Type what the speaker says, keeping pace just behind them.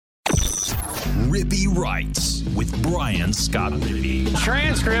Rippy Writes with Brian Scott Rippey.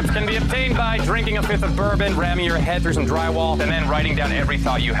 Transcripts can be obtained by drinking a fifth of bourbon, ramming your head through some drywall, and then writing down every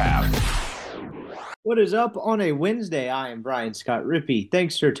thought you have. What is up on a Wednesday? I am Brian Scott Rippey.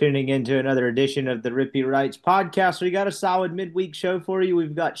 Thanks for tuning in to another edition of the Rippy Writes podcast. We got a solid midweek show for you.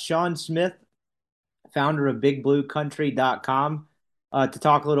 We've got Sean Smith, founder of BigBlueCountry.com, to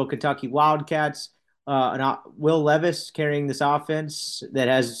talk a little Kentucky Wildcats. And Will Levis carrying this offense that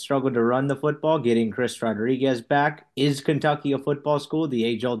has struggled to run the football, getting Chris Rodriguez back. Is Kentucky a football school? The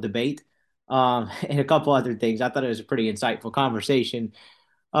age-old debate, and a couple other things. I thought it was a pretty insightful conversation.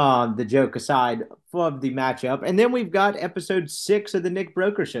 The joke aside of the matchup. And then we've got episode 6 of the Nick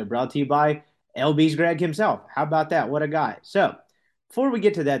Broker Show, brought to you by LB's Greg himself. How about that? What a guy. So before we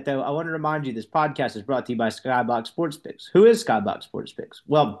get to that, though, I want to remind you this podcast is brought to you by Skybox Sports Picks. Who is Skybox Sports Picks?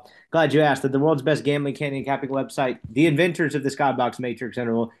 Well, glad you asked. That the world's best gambling handicapping website, the inventors of the Skybox Matrix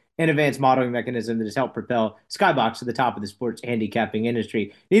interval, an advanced modeling mechanism that has helped propel Skybox to the top of the sports handicapping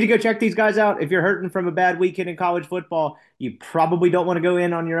industry. Need to go check these guys out. If you're hurting from a bad weekend in college football, you probably don't want to go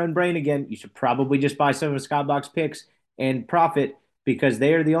in on your own brain again. You should probably just buy some of Skybox picks and profit, because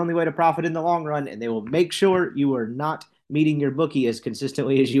they are the only way to profit in the long run, and they will make sure you are not meeting your bookie as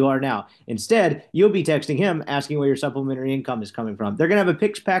consistently as you are now. Instead, you'll be texting him asking where your supplementary income is coming from. They're going to have a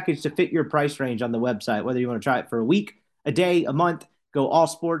picks package to fit your price range on the website, whether you want to try it for a week, a day, a month, go all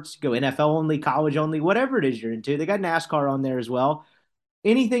sports, go NFL only, college only, whatever it is you're into. They got NASCAR on there as well.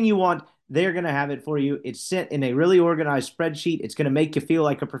 Anything you want, they're going to have it for you. It's sent in a really organized spreadsheet. It's going to make you feel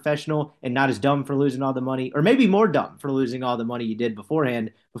like a professional and not as dumb for losing all the money, or maybe more dumb for losing all the money you did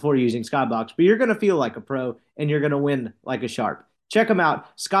beforehand before using Skybox. But you're going to feel like a pro, and you're going to win like a sharp. Check them out,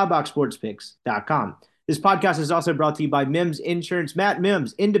 skyboxsportspicks.com. This podcast is also brought to you by Mims Insurance. Matt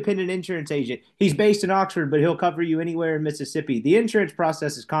Mims, independent insurance agent. He's based in Oxford, but he'll cover you anywhere in Mississippi. The insurance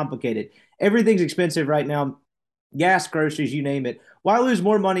process is complicated. Everything's expensive right now. Gas, groceries, you name it. Why lose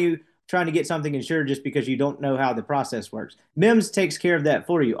more money trying to get something insured just because you don't know how the process works? Mims takes care of that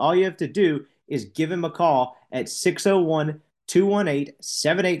for you. All you have to do is give him a call at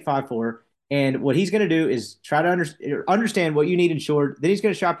 601-218-7854. And what he's going to do is try to understand what you need insured. Then he's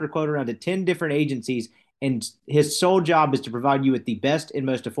going to shop your quote around to 10 different agencies. And his sole job is to provide you with the best and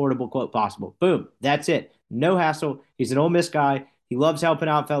most affordable quote possible. Boom. That's it. No hassle. He's an Ole Miss guy. He loves helping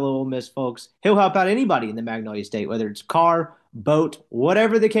out fellow Ole Miss folks. He'll help out anybody in the Magnolia State, whether it's car, boat,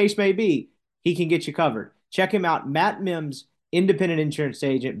 whatever the case may be. He can get you covered. Check him out. Matt Mims, independent insurance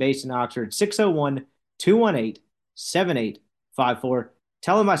agent based in Oxford, 601-218-7854.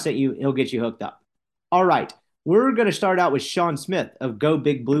 Tell him I sent you. He'll get you hooked up. All right. We're going to start out with Sean Smith of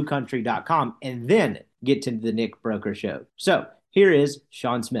GoBigBlueCountry.com and then get to the Nick Broker Show. So here is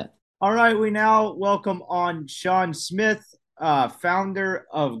Sean Smith. All right. We now welcome on Sean Smith, founder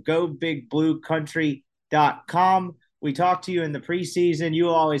of GoBigBlueCountry.com. We talked to you in the preseason. You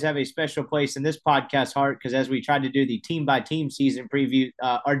will always have a special place in this podcast heart, because as we tried to do the team-by-team season preview,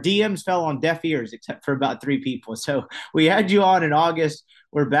 our DMs fell on deaf ears except for about 3 people. So we had you on in August.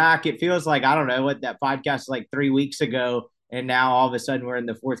 We're back. It feels like, I don't know, what that podcast was like 3 weeks ago, and now all of a sudden we're in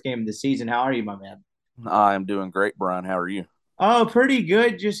the 4th game of the season. How are you, my man? I'm doing great, Brian. How are you? Oh, pretty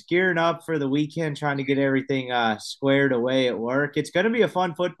good. Just gearing up for the weekend, trying to get everything squared away at work. It's going to be a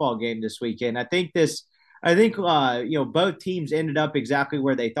fun football game this weekend. I think both teams ended up exactly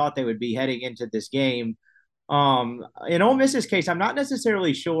where they thought they would be heading into this game. In Ole Miss's case, I'm not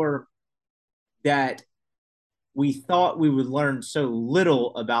necessarily sure that we thought we would learn so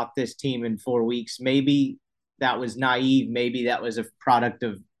little about this team in 4 weeks. Maybe that was naive. Maybe that was a product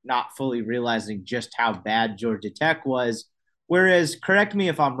of not fully realizing just how bad Georgia Tech was. Whereas, correct me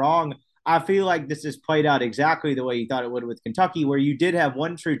if I'm wrong, I feel like this has played out exactly the way you thought it would with Kentucky, where you did have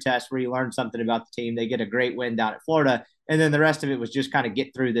one true test where you learned something about the team. They get a great win down at Florida, and then the rest of it was just kind of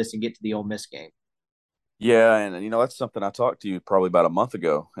get through this and get to the Ole Miss game. Yeah, and that's something I talked to you probably about a month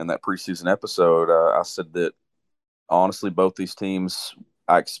ago in that preseason episode. I said that, honestly, both these teams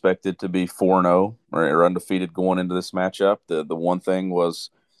I expected to be 4-0 or undefeated going into this matchup. The one thing was,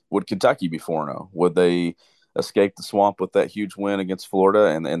 would Kentucky be 4-0? Would they escape the swamp with that huge win against Florida?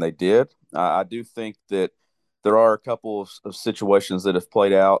 And they did. I do think that there are a couple of situations that have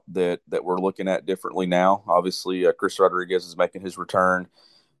played out that we're looking at differently now. Obviously, Chris Rodriguez is making his return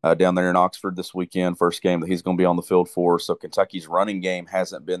down there in Oxford this weekend, first game that he's going to be on the field for. So Kentucky's running game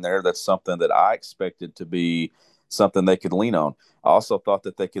hasn't been there. That's something that I expected to be something they could lean on. I also thought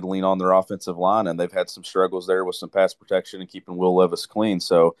that they could lean on their offensive line, and they've had some struggles there with some pass protection and keeping Will Levis clean.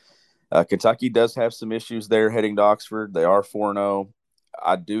 So Kentucky does have some issues there heading to Oxford. They are 4-0.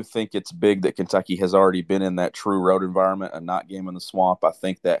 I do think it's big that Kentucky has already been in that true road environment and not game in the swamp. I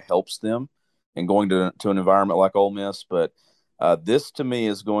think that helps them and going to an environment like Ole Miss. But this to me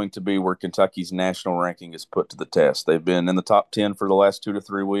is going to be where Kentucky's national ranking is put to the test. They've been in the top 10 for the last 2 to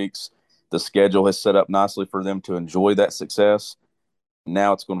 3 weeks. The schedule has set up nicely for them to enjoy that success.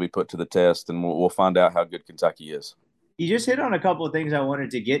 Now it's going to be put to the test, and we'll find out how good Kentucky is. You just hit on a couple of things I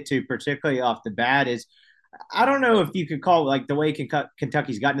wanted to get to, particularly off the bat. Is I don't know if you could call like the way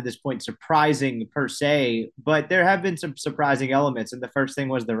Kentucky's gotten to this point surprising per se, but there have been some surprising elements. And the first thing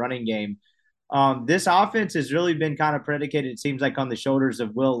was the running game. This offense has really been kind of predicated, it seems like, on the shoulders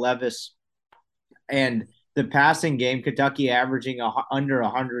of Will Levis and the passing game. Kentucky averaging under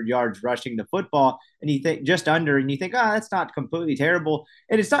 100 yards rushing the football, and you think just under, and you think, oh, that's not completely terrible,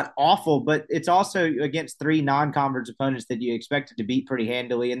 and it's not awful, but it's also against 3 non-conference opponents that you expected to beat pretty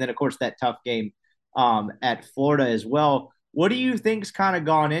handily, and then of course that tough game at Florida as well. What do you think's kind of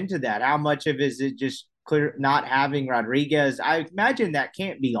gone into that? How much of it is it just clear not having Rodriguez? I imagine that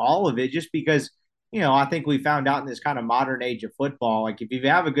can't be all of it, just because I think we found out in this kind of modern age of football, like if you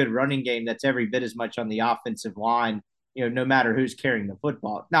have a good running game, that's every bit as much on the offensive line, no matter who's carrying the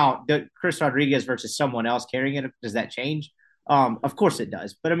football. Now, Chris Rodriguez versus someone else carrying it, does that change? Of course it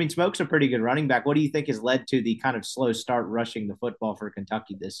does. But I mean, Smoke's a pretty good running back. What do you think has led to the kind of slow start rushing the football for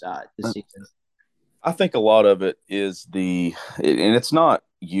Kentucky this season? I think a lot of it is and it's not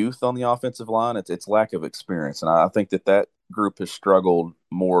youth on the offensive line, it's lack of experience. And I think that group has struggled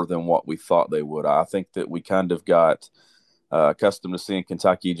more than what we thought they would. I think that we kind of got accustomed to seeing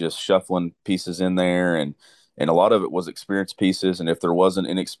Kentucky just shuffling pieces in there, and a lot of it was experienced pieces. And if there was an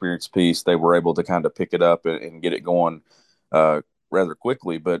inexperienced piece, they were able to kind of pick it up and get it going rather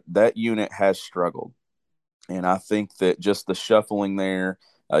quickly. But that unit has struggled. And I think that just the shuffling there,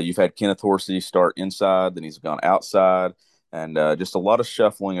 you've had Kenneth Horsey start inside, then he's gone outside, and just a lot of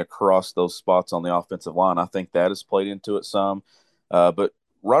shuffling across those spots on the offensive line. I think that has played into it some. But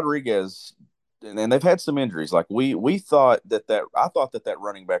Rodriguez, and they've had some injuries. Like we thought I thought that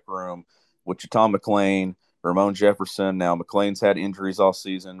running back room with Chaton McClain, Ramon Jefferson. Now McClain's had injuries all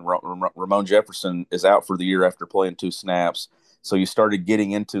season. Ramon Jefferson is out for the year after playing 2 snaps. So you started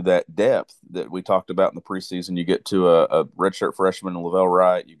getting into that depth that we talked about in the preseason. You get to a redshirt freshman, Lavelle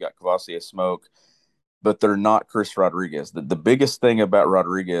Wright. You've got Kavosiey Smoke, but they're not Chris Rodriguez. The biggest thing about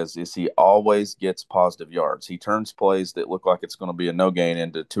Rodriguez is he always gets positive yards. He turns plays that look like it's going to be a no gain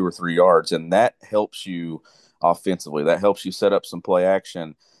into 2 or 3 yards, and that helps you offensively. That helps you set up some play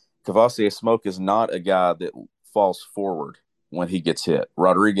action. Kavosiey Smoke is not a guy that falls forward when he gets hit.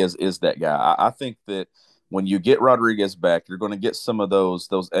 Rodriguez is that guy. I think that when you get Rodriguez back, you're going to get some of those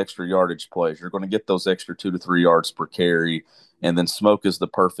extra yardage plays. You're going to get those extra 2 to 3 yards per carry. And then Smoke is the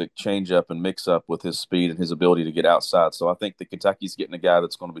perfect change-up and mix-up with his speed and his ability to get outside. So I think that Kentucky's getting a guy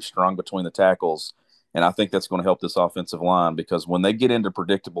that's going to be strong between the tackles, and I think that's going to help this offensive line, because when they get into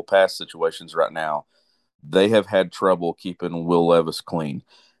predictable pass situations right now, they have had trouble keeping Will Levis clean.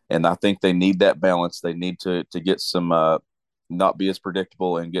 And I think they need that balance. They need to get some not be as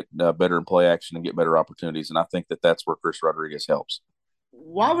predictable and get better in play action and get better opportunities. And I think that's where Chris Rodriguez helps.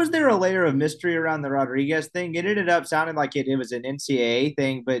 Why was there a layer of mystery around the Rodriguez thing? It ended up sounding like it was an NCAA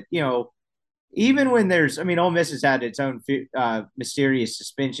thing, but even when Ole Miss has had its own mysterious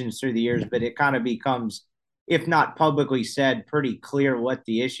suspensions through the years, but it kind of becomes, if not publicly said, pretty clear what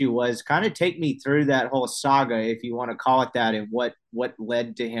the issue was. Kind of take me through that whole saga, if you want to call it that, and what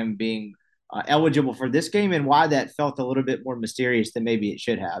led to him being eligible for this game, and why that felt a little bit more mysterious than maybe it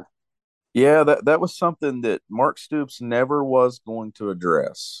should have. Yeah, that was something that Mark Stoops never was going to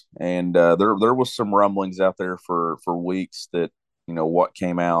address, and there was some rumblings out there for weeks that what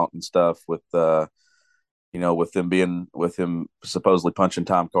came out and stuff with with him supposedly punching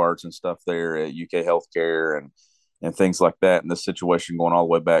time cards and stuff there at UK Healthcare and things like that, and this situation going all the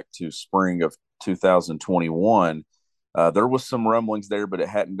way back to spring of 2021. There was some rumblings there, but it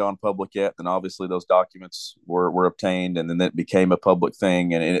hadn't gone public yet. Then obviously those documents were obtained, and then it became a public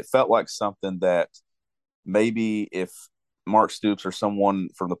thing. And it felt like something that maybe if Mark Stoops or someone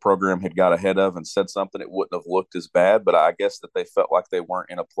from the program had got ahead of and said something, it wouldn't have looked as bad. But I guess that they felt like they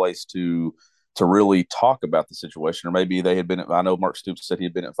weren't in a place to really talk about the situation. Or maybe they had been, I know Mark Stoops said he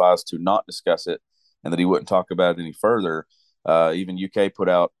had been advised to not discuss it and that he wouldn't talk about it any further. Even UK put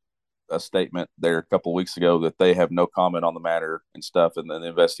out a statement there a couple of weeks ago that they have no comment on the matter and stuff, and the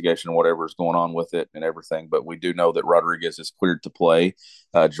investigation and whatever is going on with it and everything. But we do know that Rodriguez is cleared to play.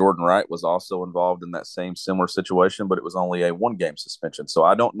 Jordan Wright was also involved in that same similar situation, but it was only a 1-game suspension. So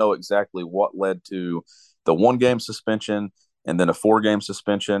I don't know exactly what led to the 1-game suspension and then a 4-game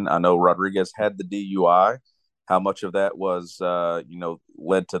suspension. I know Rodriguez had the DUI. How much of that was,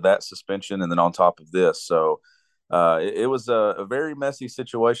 led to that suspension, and then on top of this. So It was a very messy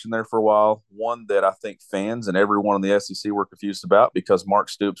situation there for a while. One that I think fans and everyone in the SEC were confused about because Mark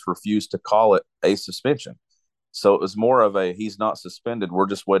Stoops refused to call it a suspension. So it was more of a he's not suspended. We're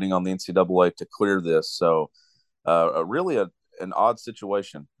just waiting on the NCAA to clear this. So really an odd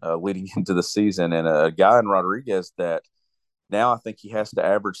situation leading into the season, and a guy in Rodriguez that now I think he has to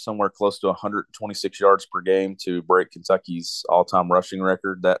average somewhere close to 126 yards per game to break Kentucky's all-time rushing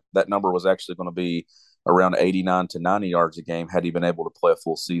record. That number was actually going to be around 89 to 90 yards a game had he been able to play a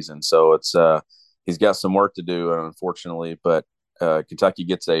full season. So it's he's got some work to do, unfortunately, but Kentucky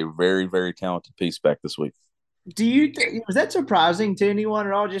gets a very, very talented piece back this week. Do you was that surprising to anyone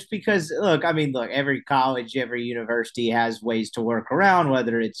at all? Just because, look, I mean, look, every college, every university has ways to work around,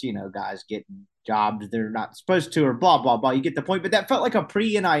 whether it's, guys getting jobs they're not supposed to or blah, blah, blah. You get the point. But that felt like a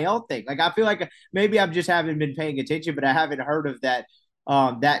pre-NIL thing. Like, I feel like maybe I just haven't been paying attention, but I haven't heard of that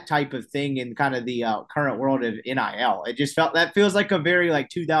type of thing in kind of the current world of NIL. It just that feels like a very like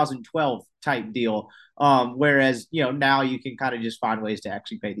 2012 type deal. Whereas, now you can kind of just find ways to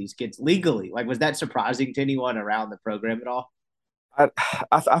actually pay these kids legally. Like, was that surprising to anyone around the program at all?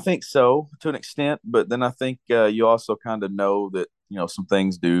 I think so to an extent, but then I think you also kind of know that some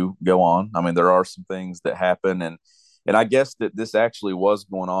things do go on. I mean, there are some things that happen, and I guess that this actually was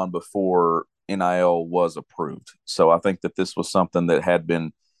going on before NIL was approved. So I think that this was something that had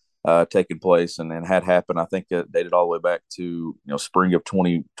been taking place and had happened. I think it dated all the way back to spring of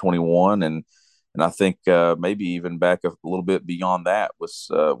 2021, and I think maybe even back a little bit beyond that with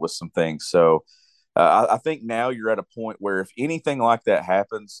some things. So I think now you're at a point where if anything like that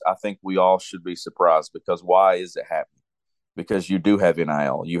happens, I think we all should be surprised, because why is it happening? Because you do have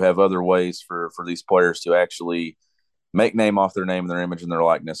NIL. You have other ways for these players to actually make name off their name and their image and their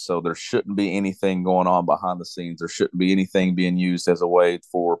likeness. So there shouldn't be anything going on behind the scenes. There shouldn't be anything being used as a way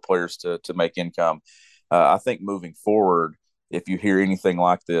for players to make income. I think moving forward, if you hear anything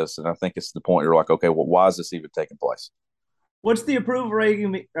like this, and I think it's the point you're like, okay, well, why is this even taking place? What's the approval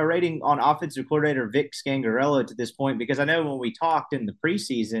rating on offensive coordinator Vic Scangarello to this point? Because I know when we talked in the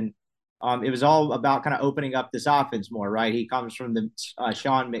preseason, it was all about kind of opening up this offense more, right? He comes from the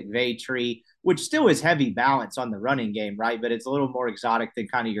Sean McVay tree, which still is heavy balance on the running game, right? But it's a little more exotic than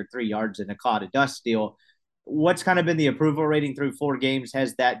kind of your 3 yards in a cloud of dust deal. What's kind of been the approval rating through 4 games?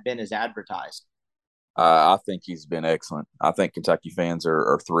 Has that been as advertised? I think he's been excellent. I think Kentucky fans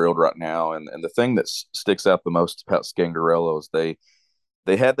are thrilled right now. And the thing that sticks out the most about Scangarello is they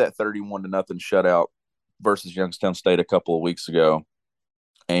had that 31-0 shutout versus Youngstown State a couple of weeks ago.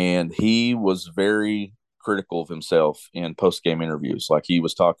 And he was very critical of himself in post-game interviews. Like, he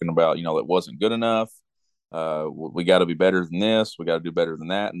was talking about, it wasn't good enough. We got to be better than this. We got to do better than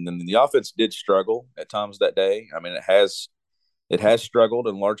that. And then the offense did struggle at times that day. I mean, it has struggled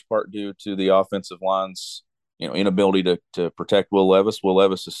in large part due to the offensive line's, inability to protect Will Levis. Will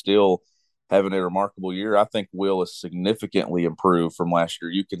Levis is still having a remarkable year. I think Will is significantly improved from last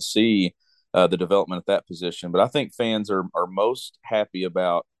year. You can see the development at that position, but I think fans are most happy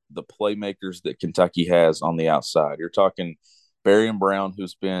about the playmakers that Kentucky has on the outside. You're talking Barian Brown,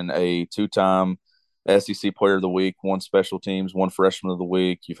 who's been a 2-time SEC Player of the Week, 1 special teams, 1 Freshman of the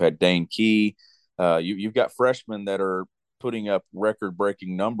Week. You've had Dane Key. You've got freshmen that are putting up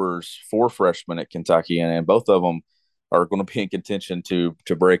record-breaking numbers for freshmen at Kentucky, and both of them are going to be in contention to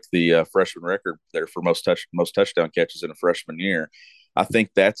break the freshman record there for most touchdown catches in a freshman year. I think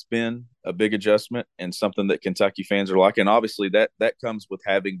that's been a big adjustment and something that Kentucky fans are like. And obviously that comes with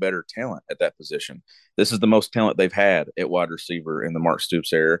having better talent at that position. This is the most talent they've had at wide receiver in the Mark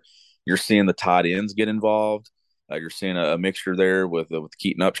Stoops era. You're seeing the tight ends get involved. You're seeing a mixture there with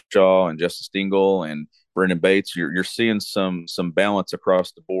Keaton Upshaw and Justice Dingle and Brendan Bates. You're seeing some balance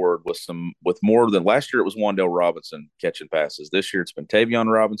across the board with more than last year. It was Wan'Dale Robinson catching passes. This year it's been Tavion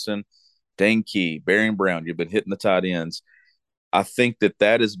Robinson, Dane Key, Barian Brown. You've been hitting the tight ends. I think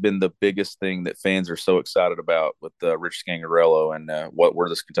that has been the biggest thing that fans are so excited about with Rich Scangarello and where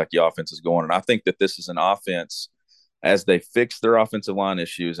this Kentucky offense is going. And I think that this is an offense as they fix their offensive line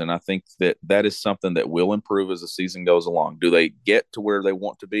issues. And I think that is something that will improve as the season goes along. Do they get to where they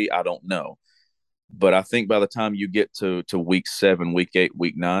want to be? I don't know. But I think by the time you get to week 7, week 8,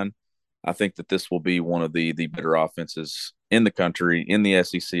 week 9, I think that this will be one of the better offenses in the country, in the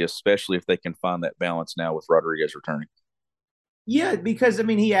SEC, especially if they can find that balance now with Rodriguez returning. Yeah, because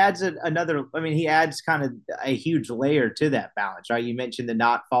he adds he adds kind of a huge layer to that balance, right? You mentioned the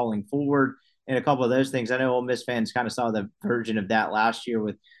not falling forward and a couple of those things. I know Ole Miss fans kind of saw the version of that last year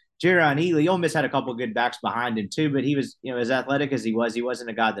with Jerrion Ealy. Ole Miss had a couple of good backs behind him too, but he was, as athletic as he wasn't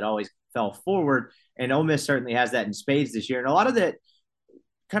a guy that always fell forward. And Ole Miss certainly has that in spades this year. And a lot of that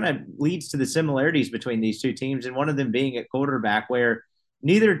kind of leads to the similarities between these two teams, and one of them being at quarterback, where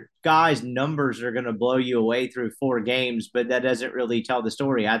neither guy's numbers are going to blow you away through 4 games, but that doesn't really tell the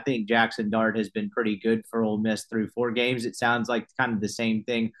story. I think Jackson Dart has been pretty good for Ole Miss through 4 games. It sounds like kind of the same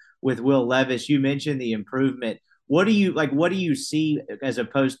thing with Will Levis. You mentioned the improvement. What do you like? What do you see as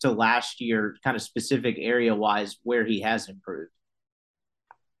opposed to last year, kind of specific area wise, where he has improved?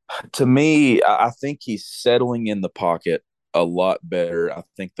 To me, I think he's settling in the pocket a lot better. I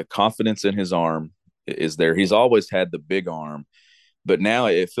think the confidence in his arm is there. He's always had the big arm, but now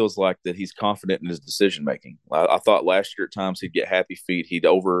it feels like that he's confident in his decision making. I thought last year at times he'd get happy feet. He'd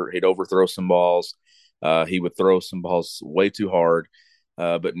overthrow some balls. He would throw some balls way too hard.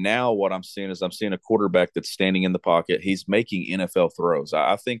 But now what I'm seeing is I'm seeing a quarterback that's standing in the pocket. He's making NFL throws.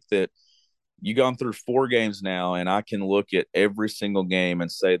 I think that you've gone through 4 games now, and I can look at every single game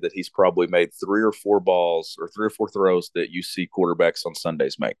and say that he's probably made 3 or 4 balls or 3 or 4 throws that you see quarterbacks on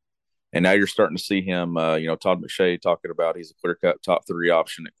Sundays make. And now you're starting to see him, Todd McShay talking about he's a clear-cut top 3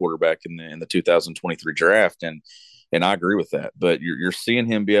 option at quarterback in the 2023 draft, and I agree with that. But you're seeing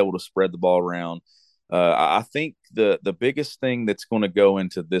him be able to spread the ball around. I think the biggest thing that's going to go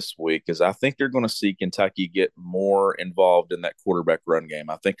into this week is I think you're going to see Kentucky get more involved in that quarterback run game.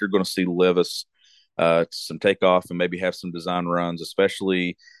 I think you're going to see Levis some takeoff and maybe have some design runs,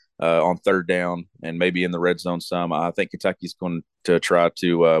 especially on 3rd down and maybe in the red zone some. I think Kentucky's going to try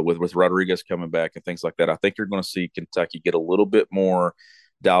to, with Rodriguez coming back and things like that, I think you're going to see Kentucky get a little bit more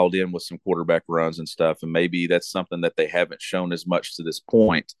dialed in with some quarterback runs and stuff. And maybe that's something that they haven't shown as much to this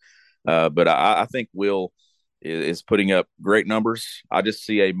point. But I think Will is putting up great numbers. I just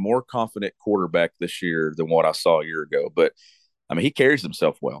see a more confident quarterback this year than what I saw a year ago. But I mean, he carries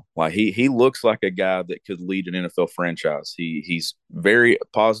himself well. Like he looks like a guy that could lead an NFL franchise. He's very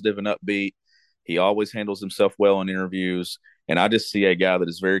positive and upbeat. He always handles himself well in interviews, and I just see a guy that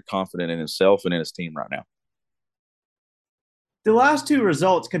is very confident in himself and in his team right now. The last 2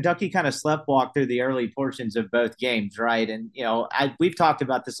 results, Kentucky kind of sleptwalked through the early portions of both games, right? And we've talked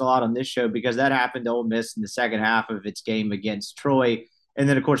about this a lot on this show because that happened to Ole Miss in the second half of its game against Troy, and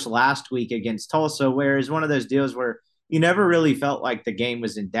then of course last week against Tulsa, where it's one of those deals where you never really felt like the game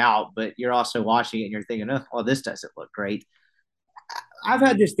was in doubt, but you're also watching it and you're thinking, oh, well, this doesn't look great. I've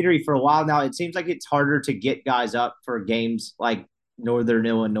had this theory for a while now. It seems like it's harder to get guys up for games like Northern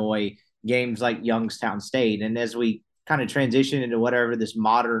Illinois, games like Youngstown State, and as we kind of transition into whatever this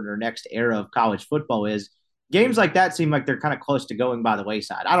modern or next era of college football is, games like that seem like they're kind of close to going by the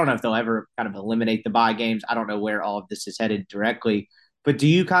wayside. I don't know if they'll ever kind of eliminate the bye games. I don't know where all of this is headed directly, but do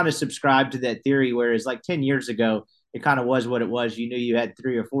you kind of subscribe to that theory? Whereas like 10 years ago, it kind of was what it was. You knew you had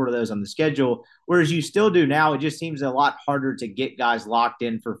 3 or 4 of those on the schedule, whereas you still do now. It just seems a lot harder to get guys locked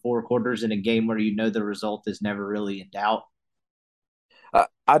in for 4 quarters in a game where you know the result is never really in doubt.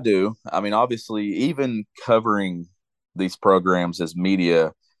 I do. I mean, obviously, even covering these programs as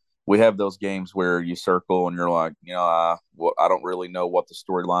media, we have those games where you circle and you're like, I don't really know what the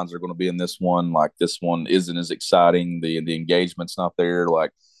storylines are going to be in this one. Like this one isn't as exciting. The engagement's not there.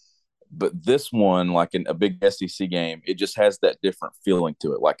 But this one, like in a big SEC game, it just has that different feeling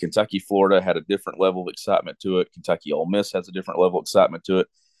to it. Like Kentucky, Florida had a different level of excitement to it. Kentucky, Ole Miss has a different level of excitement to it.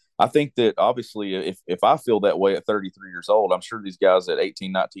 I think that obviously if I feel that way at 33 years old, I'm sure these guys at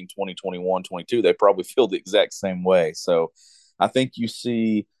 18, 19, 20, 21, 22, they probably feel the exact same way. So I think you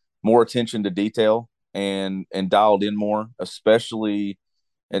see more attention to detail and dialed in more, especially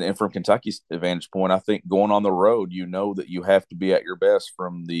and from Kentucky's vantage point, I think going on the road, that you have to be at your best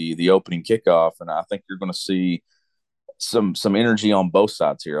from the opening kickoff. And I think you're going to see some energy on both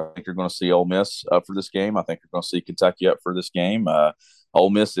sides here. I think you're going to see Ole Miss up for this game. I think you're going to see Kentucky up for this game. Ole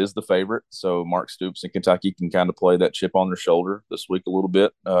Miss is the favorite, so Mark Stoops and Kentucky can kind of play that chip on their shoulder this week a little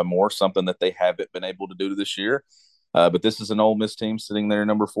bit more, something that they haven't been able to do this year. But this is an Ole Miss team sitting there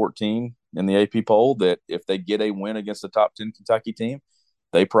number 14 in the AP poll that if they get a win against a top 10 Kentucky team,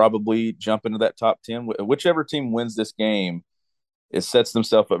 they probably jump into that top 10. Whichever team wins this game, it sets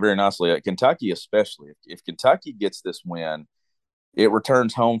themselves up very nicely. At Kentucky especially, if Kentucky gets this win, it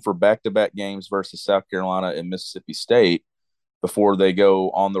returns home for back-to-back games versus South Carolina and Mississippi State before they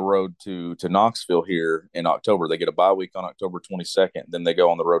go on the road to Knoxville here in October. They get a bye week on October 22nd, then they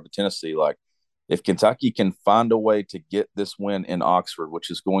go on the road to Tennessee. Like, if Kentucky can find a way to get this win in Oxford, which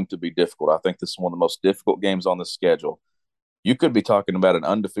is going to be difficult, I think this is one of the most difficult games on the schedule. You could be talking about an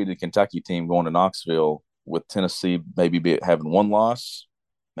undefeated Kentucky team going to Knoxville with Tennessee maybe having 1 loss,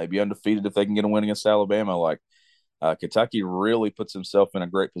 maybe undefeated if they can get a win against Alabama. Kentucky really puts himself in a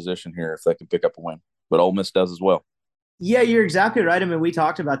great position here if they can pick up a win. But Ole Miss does as well. Yeah, you're exactly right. I mean, we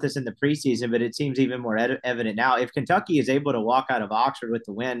talked about this in the preseason, but it seems even more evident now. If Kentucky is able to walk out of Oxford with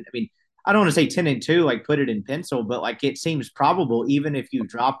the win, I mean, I don't want to say 10-2, like put it in pencil, but like it seems probable, even if you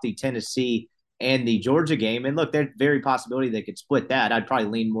drop the Tennessee and the Georgia game. And look, there's very possibility they could split that. I'd probably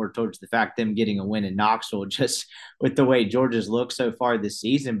lean more towards the fact them getting a win in Knoxville just with the way Georgia's looked so far this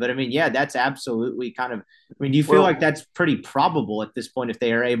season. But I mean, yeah, that's absolutely kind of, I mean, do you feel Well, like that's pretty probable at this point if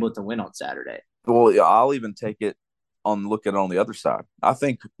they are able to win on Saturday? well, yeah, I'll even take it on look at it on the other side. I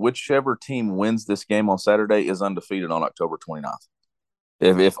think whichever team wins this game on Saturday is undefeated on October 29th.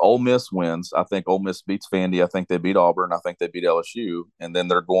 If Ole Miss wins, I think Ole Miss beats Vandy. I think they beat Auburn. I think they beat LSU, and then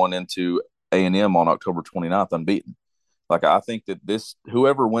they're going into A&M on October 29th unbeaten. Like I think that this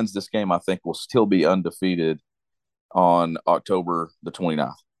whoever wins this game, I think will still be undefeated on October the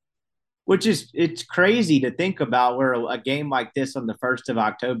 29th. Which is it's crazy to think about where a game like this on the 1st of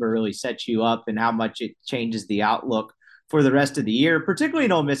October really sets you up and how much it changes the outlook for the rest of the year, particularly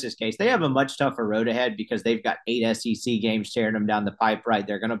in Ole Miss's case. They have a much tougher road ahead because they've got 8 SEC games staring them down the pipe, right?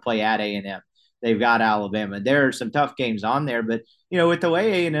 They're going to play at A&M. They've got Alabama. There are some tough games on there, but with the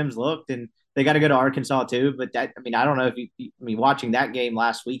way A&M's looked, and they got to go to Arkansas too. But that, I mean, I don't know if watching that game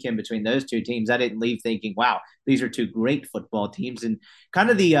last weekend between those two teams, I didn't leave thinking, wow, these are two great football teams. And kind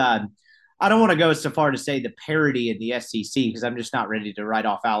of the I don't want to go so far to say the parity in the SEC because I'm just not ready to write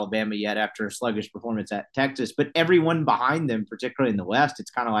off Alabama yet after a sluggish performance at Texas. But everyone behind them, particularly in the West, it's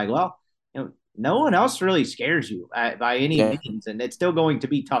kind of like, well, no one else really scares you by any Yeah. means, and it's still going to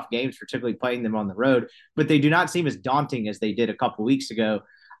be tough games, particularly playing them on the road. But they do not seem as daunting as they did a couple weeks ago.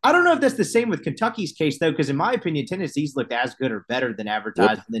 I don't know if that's the same with Kentucky's case though, because in my opinion, Tennessee's looked as good or better than Yep.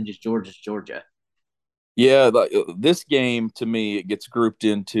 advertised, than just Georgia's Georgia. Yeah, this game to me it gets grouped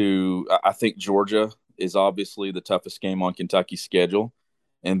into. I think Georgia is obviously the toughest game on Kentucky's schedule,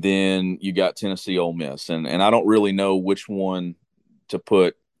 and then you got Tennessee, Ole Miss, and I don't really know which one to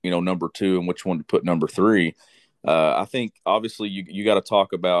put number two and which one to put number three. I think obviously you got to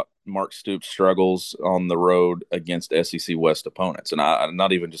talk about Mark Stoops' struggles on the road against SEC West opponents, and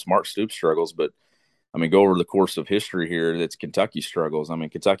not even just Mark Stoops' struggles, but I mean, go over the course of history here. It's Kentucky struggles. I mean,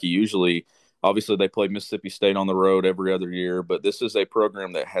 Kentucky usually, obviously, they play Mississippi State on the road every other year, but this is a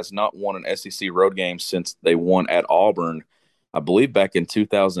program that has not won an SEC road game since they won at Auburn, I believe, back in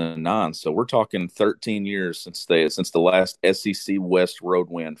 2009. So we're talking 13 years since the last SEC West road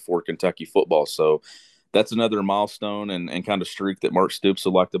win for Kentucky football. So that's another milestone and kind of streak that Mark Stoops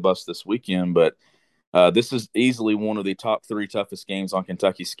would like to bust this weekend. But this is easily one of the top three toughest games on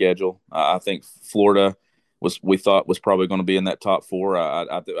Kentucky's schedule. I think Florida we thought was probably going to be in that top four.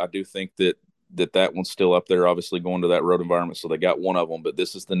 I do think that one's still up there, obviously going to that road environment. So they got one of them, but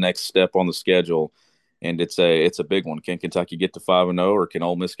this is the next step on the schedule, and it's a big one. Can Kentucky get to 5-0, or can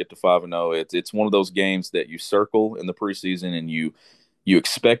Ole Miss get to 5-0? It's one of those games that you circle in the preseason, and you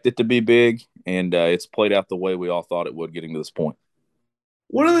expect it to be big, and it's played out the way we all thought it would, getting to this point.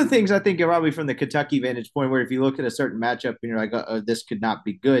 One of the things I think probably from the Kentucky vantage point, where if you look at a certain matchup and you're like, this could not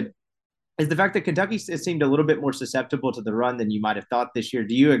be good, is the fact that Kentucky has seemed a little bit more susceptible to the run than you might have thought this year.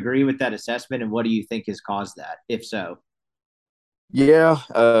 Do you agree with that assessment, and what do you think has caused that, if so? Yeah,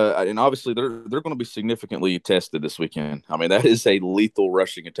 and obviously they're going to be significantly tested this weekend. I mean, that is a lethal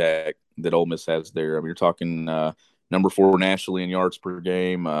rushing attack that Ole Miss has there. I mean, you're talking number 4 nationally in yards per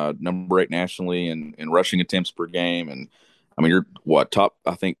game, number 8 nationally in rushing attempts per game, and I mean, you're top?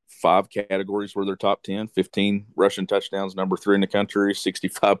 I think 5 categories where they're top 10, 15 rushing touchdowns, number 3 in the country,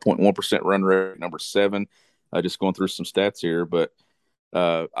 65.1% run rate, number 7. Just going through some stats here, but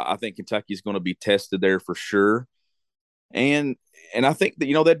I think Kentucky's going to be tested there for sure. And I think that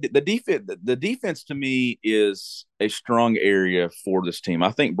that the defense to me is a strong area for this team.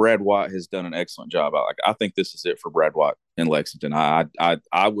 I think Brad White has done an excellent job. I think this is it for Brad White in Lexington.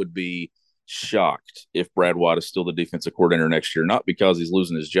 I would be shocked if Brad White is still the defensive coordinator next year, not because he's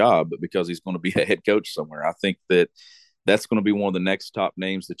losing his job, but because he's going to be a head coach somewhere. I think that's going to be one of the next top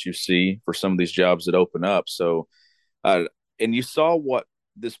names that you see for some of these jobs that open up. So, and you saw what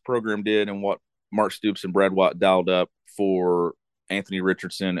this program did and what Mark Stoops and Brad White dialed up for Anthony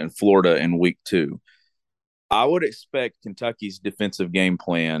Richardson and Florida in week 2. I would expect Kentucky's defensive game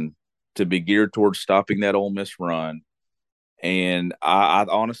plan to be geared towards stopping that Ole Miss run. And I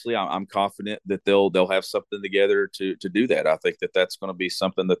honestly, I'm confident that they'll have something together to do that. I think that's going to be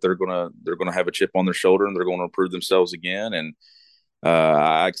something that they're gonna have a chip on their shoulder, and they're going to improve themselves again. And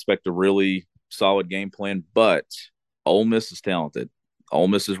I expect a really solid game plan. But Ole Miss is talented. Ole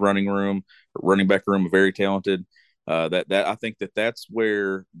Miss's running back room, very talented. That I think that's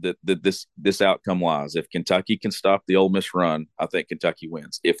where this outcome lies. If Kentucky can stop the Ole Miss run, I think Kentucky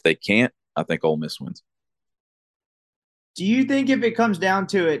wins. If they can't, I think Ole Miss wins. Do you think if it comes down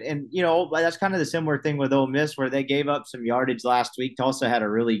to it, and that's kind of the similar thing with Ole Miss, where they gave up some yardage last week. Tulsa had a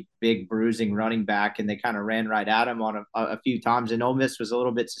really big bruising running back, and they kind of ran right at him on a few times, and Ole Miss was a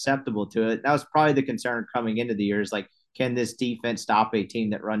little bit susceptible to it. That was probably the concern coming into the year is like, can this defense stop a team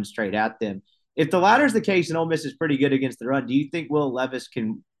that runs straight at them? If the latter is the case, and Ole Miss is pretty good against the run, do you think Will Levis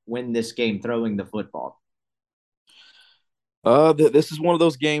can win this game throwing the football? This is one of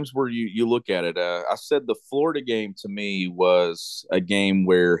those games where you look at it. I said the Florida game to me was a game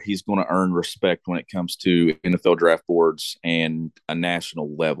where he's going to earn respect when it comes to NFL draft boards and a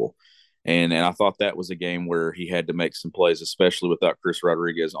national level. And I thought that was a game where he had to make some plays, especially without Chris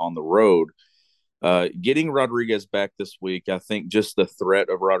Rodriguez on the road. Getting Rodriguez back this week, I think just the threat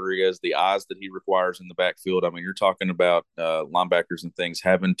of Rodriguez, the eyes that he requires in the backfield. I mean, you're talking about linebackers and things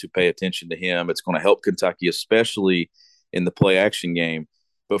having to pay attention to him. It's going to help Kentucky, especially in the play action game.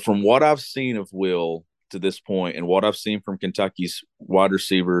 But from what I've seen of Will to this point and what I've seen from Kentucky's wide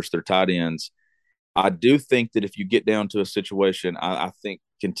receivers, their tight ends, I do think that if you get down to a situation, I think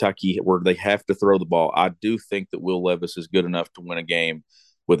Kentucky where they have to throw the ball, I do think that Will Levis is good enough to win a game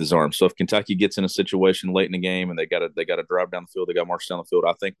with his arm. So if Kentucky gets in a situation late in the game and they got to drive down the field, they got to march down the field,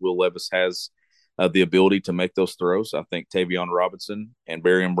 I think Will Levis has the ability to make those throws. I think Tavion Robinson and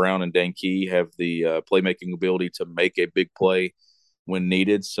Barian Brown and Dane Key have the playmaking ability to make a big play when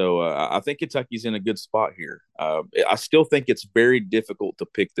needed. So I think Kentucky's in a good spot here. I still think it's very difficult to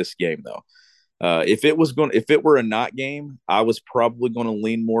pick this game though. If it were a not game, I was probably going to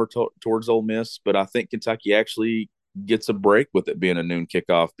lean more towards Ole Miss, but I think Kentucky actually gets a break with it being a noon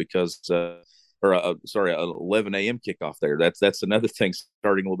kickoff because, an 11 a.m. kickoff there. That's another thing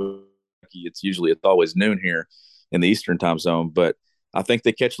starting a little bit. It's always noon here in the Eastern time zone, but I think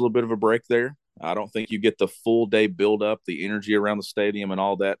they catch a little bit of a break there. I don't think you get the full day build up, the energy around the stadium and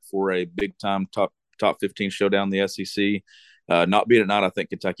all that for a big time top 15 showdown in the SEC. Not being it not, I think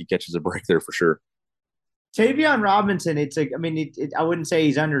Kentucky catches a break there for sure. Tavion Robinson, I wouldn't say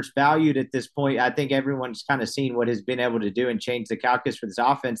he's undervalued at this point. I think everyone's kind of seen what he's been able to do and change the calculus for this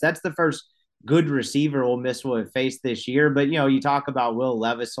offense. That's the first good receiver Ole Miss will have faced this year. But, you talk about Will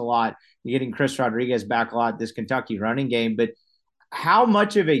Levis a lot. You're getting Chris Rodriguez back a lot, this Kentucky running game. But how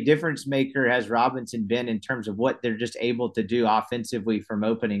much of a difference maker has Robinson been in terms of what they're just able to do offensively from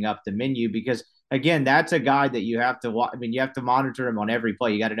opening up the menu? Because again, that's a guy that you have to you have to monitor him on every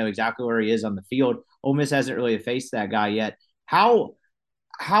play. You got to know exactly where he is on the field. Ole Miss hasn't really faced that guy yet. How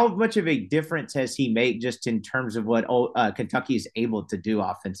much of a difference has he made just in terms of what Kentucky is able to do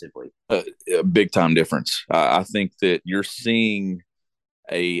offensively? A big time difference. I think that you're seeing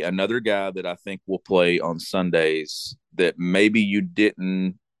another guy that I think will play on Sundays that maybe you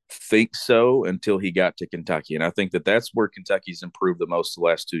didn't think so until he got to Kentucky. And I think that that's where Kentucky's improved the most the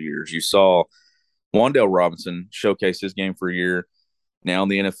last 2 years. You saw Wan'Dale Robinson showcase his game for a year now in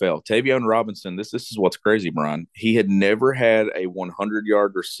the NFL. Tavion Robinson, this is what's crazy, Brian. He had never had a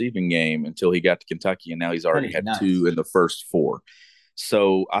 100-yard receiving game until he got to Kentucky, and now he's already had two in the first four.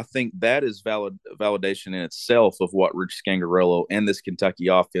 So I think that is validation in itself of what Rich Scangarello and this Kentucky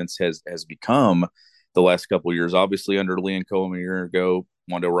offense has become the last couple of years. Obviously, under Liam Cohen a year ago,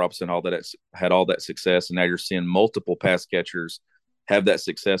 Wan'Dale Robinson had all that success, and now you're seeing multiple pass catchers have that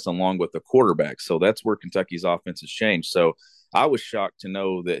success along with the quarterback. So that's where Kentucky's offense has changed. So I was shocked to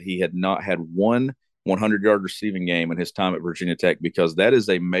know that he had not had one 100-yard receiving game in his time at Virginia Tech, because that is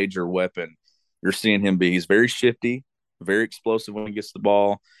a major weapon you're seeing him be. He's very shifty, very explosive when he gets the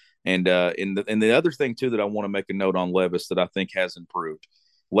ball. And the other thing, too, that I want to make a note on Levis that I think has improved.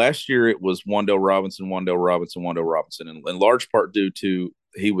 Last year, it was Wan'Dale Robinson, and in large part due to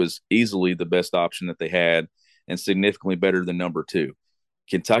he was easily the best option that they had and significantly better than number two.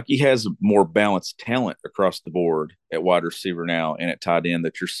 Kentucky has more balanced talent across the board at wide receiver now and at tight end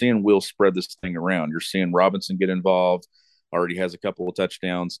that you're seeing Will spread this thing around. You're seeing Robinson get involved, already has a couple of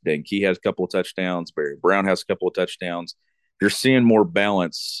touchdowns. Dane Key has a couple of touchdowns. Barry Brown has a couple of touchdowns. You're seeing more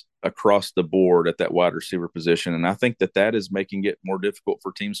balance across the board at that wide receiver position. And I think that is making it more difficult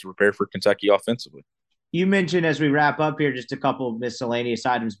for teams to prepare for Kentucky offensively. You mentioned, as we wrap up here, just a couple of miscellaneous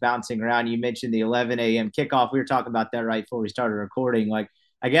items bouncing around. You mentioned the 11 a.m. kickoff. We were talking about that right before we started recording. Like,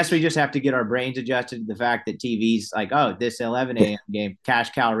 I guess we just have to get our brains adjusted to the fact that TV's like, oh, this 11 a.m. game,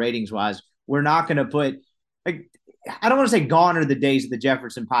 cash cow ratings wise, we're not going to put like, I don't want to say gone are the days of the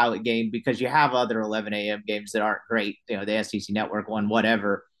Jefferson Pilot game, because you have other 11 a.m. games that aren't great. The SEC Network one,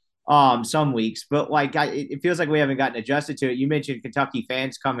 whatever. Some weeks, but it feels like we haven't gotten adjusted to it. You mentioned Kentucky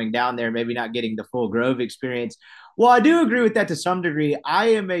fans coming down there, maybe not getting the full Grove experience. Well, I do agree with that to some degree. I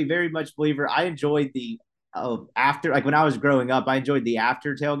am a very much believer. I enjoyed the after, like when I was growing up, I enjoyed the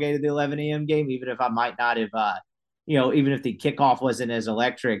after tailgate of the 11 a.m. game, even if I might not have even if the kickoff wasn't as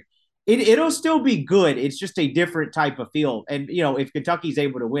electric, it'll still be good. It's just a different type of feel. And, if Kentucky's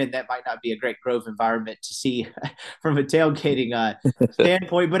able to win, that might not be a great Grove environment to see from a tailgating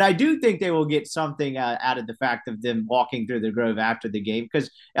standpoint. But I do think they will get something out of the fact of them walking through the Grove after the game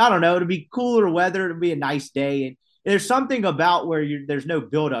because, I don't know, it'll be cooler weather. It'll be a nice day. And there's something about where there's no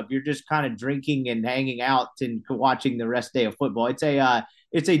buildup. You're just kind of drinking and hanging out and watching the rest day of football. It's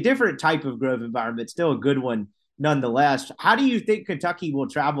a different type of Grove environment, still a good one nonetheless. How do you think Kentucky will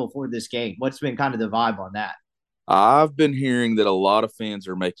travel for this game? What's been kind of the vibe on that? I've been hearing that a lot of fans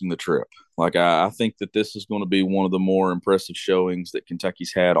are making the trip. Like, I think that this is going to be one of the more impressive showings that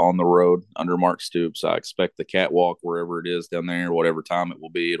Kentucky's had on the road under Mark Stoops. I expect the catwalk, wherever it is down there, whatever time it will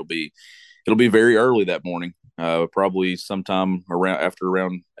be, it'll be very early that morning. Probably sometime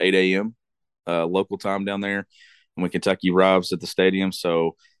around 8 a.m. Local time down there when Kentucky arrives at the stadium.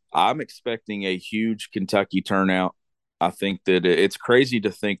 So I'm expecting a huge Kentucky turnout. I think that it's crazy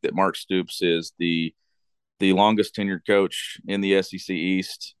to think that Mark Stoops is the longest tenured coach in the SEC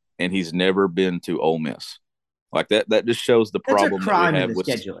East, and he's never been to Ole Miss. Like that just shows the problem that we have with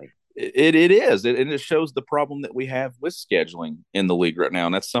scheduling. It is, and it shows the problem that we have with scheduling in the league right now,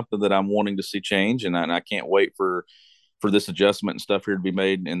 and that's something that I'm wanting to see change, and I can't wait for this adjustment and stuff here to be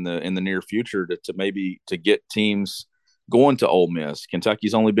made in the near future to get teams going to Ole Miss.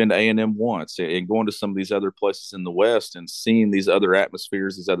 Kentucky's only been to A&M once, and going to some of these other places in the West and seeing these other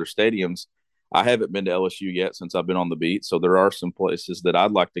atmospheres, these other stadiums. I haven't been to LSU yet since I've been on the beat, so there are some places that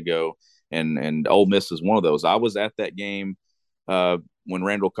I'd like to go, and Ole Miss is one of those. I was at that game when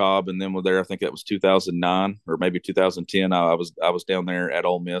Randall Cobb and them were there. I think that was 2009 or maybe 2010. I was down there at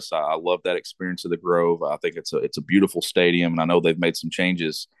Ole Miss. I love that experience of the Grove. I think it's a beautiful stadium, and I know they've made some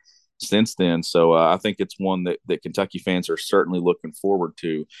changes since then. So I think it's one that Kentucky fans are certainly looking forward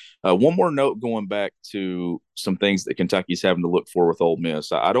to. One more note going back to some things that Kentucky's having to look for with Ole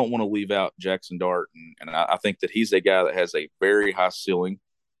Miss. I don't want to leave out Jackson Dart, and I think that he's a guy that has a very high ceiling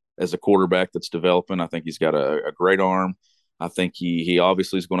as a quarterback that's developing. I think he's got a great arm. I think he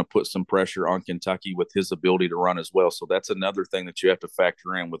obviously is going to put some pressure on Kentucky with his ability to run as well. So that's another thing that you have to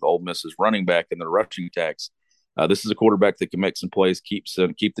factor in with Ole Miss's running back and their rushing attacks. This is a quarterback that can make some plays, keep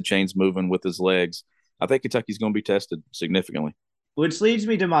the chains moving with his legs. I think Kentucky's going to be tested significantly. Which leads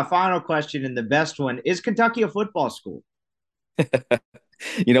me to my final question, and the best one. Is Kentucky a football school?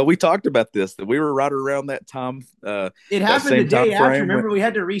 We talked about this, that we were right around that time. It happened the day after. Remember, we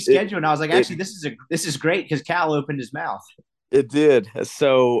had to reschedule, and I was like, actually, this is great because Cal opened his mouth. It did.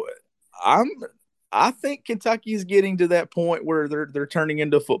 So I think Kentucky is getting to that point where they're turning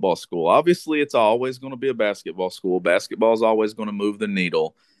into a football school. Obviously, it's always going to be a basketball school. Basketball is always going to move the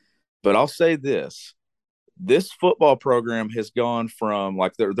needle. But I'll say this football program has gone from,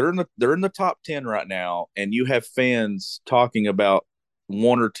 like, they're in the top 10 right now, and you have fans talking about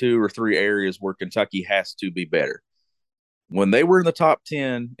one or two or three areas where Kentucky has to be better. When they were in the top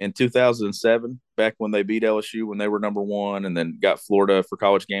 10 in 2007, back when they beat LSU when they were number one and then got Florida for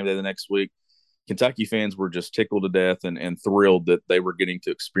College Game Day the next week, Kentucky fans were just tickled to death and thrilled that they were getting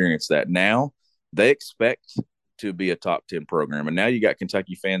to experience that. Now they expect to be a top 10 program. And now you got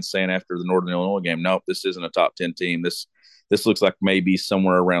Kentucky fans saying after the Northern Illinois game, nope, this isn't a top 10 team. This looks like maybe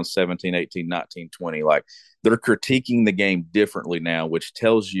somewhere around 17, 18, 19, 20. Like, they're critiquing the game differently now, which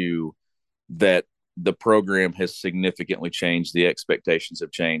tells you that the program has significantly changed. The expectations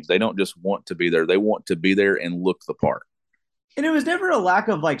have changed. They don't just want to be there. They want to be there and look the part. And it was never a lack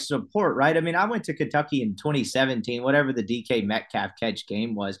of, like, support, right? I mean, I went to Kentucky in 2017, whatever the DK Metcalf catch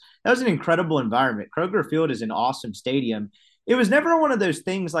game was. That was an incredible environment. Kroger Field is an awesome stadium. It was never one of those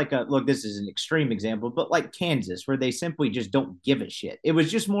things like look, this is an extreme example, but like Kansas, where they simply just don't give a shit. It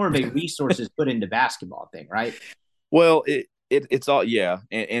was just more of a resources put into basketball thing, right? Well, it's all, yeah.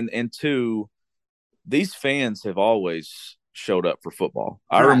 And two, these fans have always showed up for football.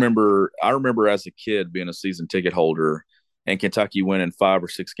 Right. I remember as a kid being a season ticket holder and Kentucky winning 5 or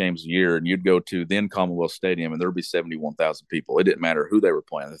 6 games a year, and you'd go to then Commonwealth Stadium and there'd be 71,000 people. It didn't matter who they were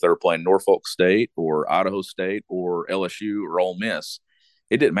playing. If they were playing Norfolk State or Idaho State or LSU or Ole Miss,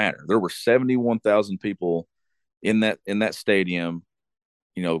 it didn't matter. There were 71,000 people in that stadium,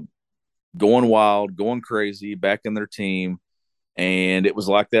 going wild, going crazy, backing their team. And it was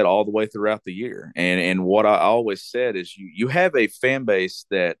like that all the way throughout the year. And what I always said is you have a fan base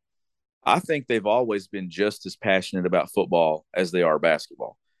that I think they've always been just as passionate about football as they are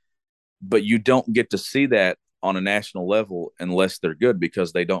basketball. But you don't get to see that on a national level unless they're good,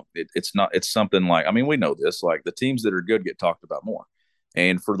 because they don't. It's something like, I mean, we know this, like the teams that are good get talked about more.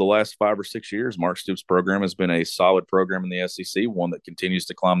 And for the last 5 or 6 years, Mark Stoops' program has been a solid program in the SEC, one that continues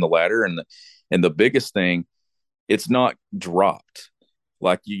to climb the ladder. And the biggest thing it's not dropped.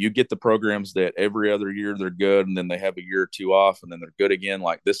 Like you get the programs that every other year they're good, and then they have a year or two off, and then they're good again.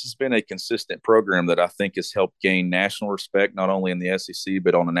 Like this has been a consistent program that I think has helped gain national respect, not only in the SEC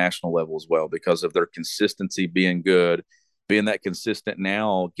but on a national level as well, because of their consistency being good, being that consistent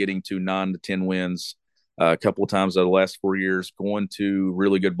now, getting to 9 to 10 wins a couple of times out of the last 4 years, going to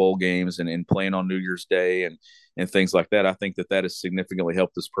really good bowl games and playing on New Year's Day and things like that. I think that has significantly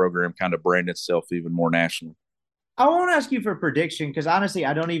helped this program kind of brand itself even more nationally. I won't ask you for a prediction because honestly,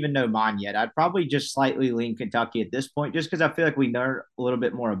 I don't even know mine yet. I'd probably just slightly lean Kentucky at this point, just because I feel like we know a little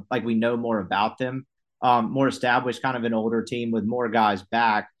bit more, like we know more about them, more established, kind of an older team with more guys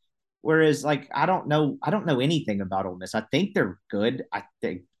back. Whereas, like, I don't know anything about Ole Miss. I think they're good. I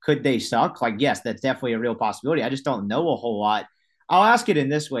think could they suck? Like, yes, that's definitely a real possibility. I just don't know a whole lot. I'll ask it in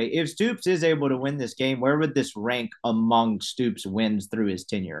this way: if Stoops is able to win this game, where would this rank among Stoops' wins through his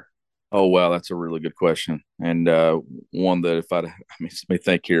tenure? Oh, wow, that's a really good question, and one that let me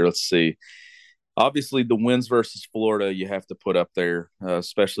think here. Let's see. Obviously, the wins versus Florida you have to put up there,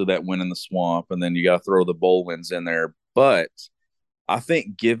 especially that win in the Swamp, and then you got to throw the bowl wins in there. But I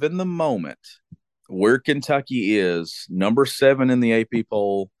think, given the moment where Kentucky is, number 7 in the AP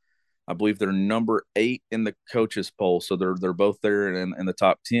poll, I believe they're number 8 in the coaches poll, so they're both there in the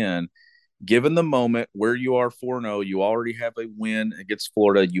top 10. Given the moment where you are 4-0, you already have a win against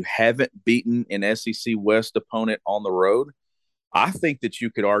Florida. You haven't beaten an SEC West opponent on the road. I think that you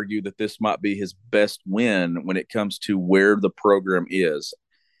could argue that this might be his best win when it comes to where the program is,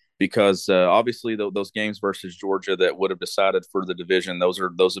 because obviously those games versus Georgia that would have decided for the division, those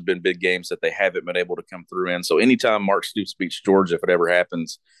have been big games that they haven't been able to come through in. So anytime Mark Stoops beats Georgia, if it ever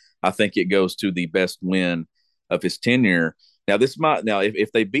happens, I think it goes to the best win of his tenure. Now,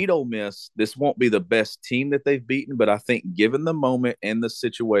 if they beat Ole Miss, this won't be the best team that they've beaten, but I think given the moment and the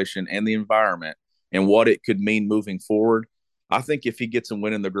situation and the environment and what it could mean moving forward, I think if he gets a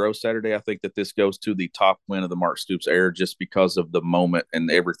win in the Grove Saturday, I think that this goes to the top win of the Mark Stoops era just because of the moment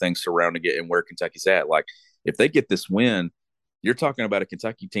and everything surrounding it and where Kentucky's at. Like, if they get this win, you're talking about a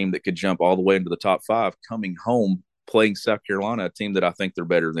Kentucky team that could jump all the way into the top 5 coming home playing South Carolina, a team that I think they're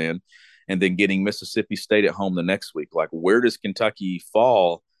better than, and then getting Mississippi State at home the next week. Like, where does Kentucky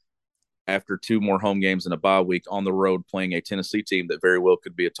fall after 2 more home games in a bye week on the road playing a Tennessee team that very well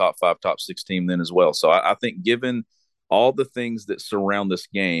could be a top 5, top 6 team then as well? So I think given all the things that surround this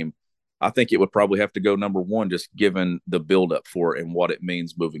game, I think it would probably have to go number 1, just given the buildup for it and what it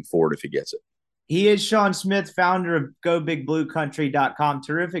means moving forward if he gets it. He is Sean Smith, founder of GoBigBlueCountry.com.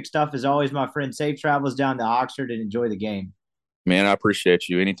 Terrific stuff as always, my friend. Safe travels down to Oxford and enjoy the game. Man, I appreciate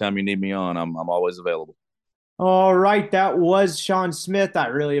you. Anytime you need me on, I'm always available. All right, that was Sean Smith. I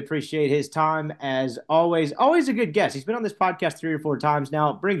really appreciate his time as always. Always a good guest. He's been on this podcast 3 or 4 times now.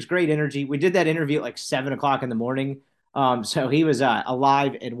 It brings great energy. We did that interview at like 7 o'clock in the morning. So he was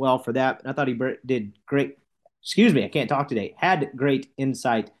alive and well for that. And I thought he did great. Excuse me, I can't talk today. Had great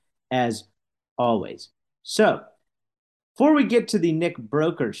insight as always. So before we get to the Nick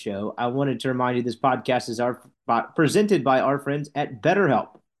Broker Show, I wanted to remind you this podcast is presented by our friends at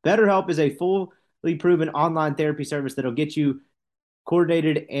BetterHelp. BetterHelp is a fully proven online therapy service that'll get you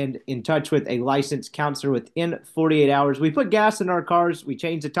coordinated and in touch with a licensed counselor within 48 hours. We put gas in our cars, we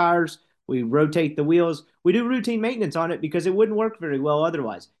change the tires, we rotate the wheels, we do routine maintenance on it because it wouldn't work very well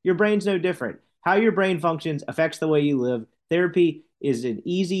otherwise. Your brain's no different. How your brain functions affects the way you live. Therapy is an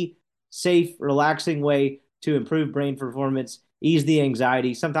easy, safe, relaxing way to improve brain performance, ease the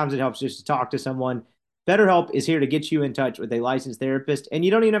anxiety. Sometimes it helps just to talk to someone. BetterHelp is here to get you in touch with a licensed therapist, and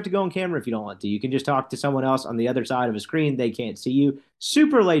you don't even have to go on camera if you don't want to. You can just talk to someone else on the other side of a screen. They can't see you.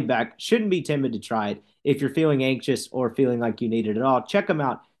 Super laid back. Shouldn't be timid to try it if you're feeling anxious or feeling like you need it at all. Check them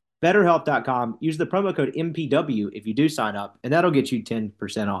out. BetterHelp.com. Use the promo code MPW if you do sign up, and that'll get you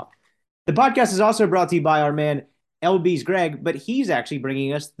 10% off. The podcast is also brought to you by our man, LB's Greg, but he's actually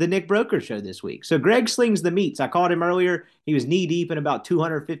bringing us the Nick Broker Show this week. So Greg slings the meats. I called him earlier. He was knee deep in about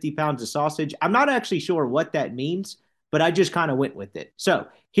 250 pounds of sausage. I'm not actually sure what that means, but I just kind of went with it. So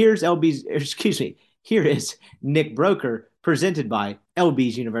here is Nick Broker, presented by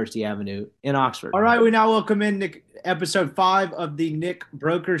LB's University Avenue in Oxford. All right, we now welcome in Nick, episode 5 of the Nick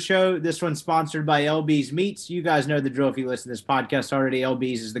Broker Show. This one's sponsored by LB's Meats. You guys know the drill if you listen to this podcast already.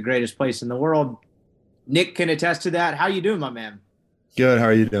 LB's is the greatest place in the world. Nick can attest to that. How you doing, my man? Good. How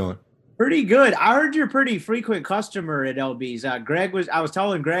are you doing? Pretty good. I heard you're a pretty frequent customer at LB's. I was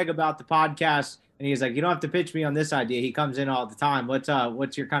telling Greg about the podcast, and he was like, "You don't have to pitch me on this idea." He comes in all the time.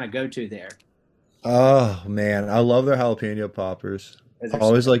 What's your kind of go-to there? Oh man, I love their jalapeno poppers.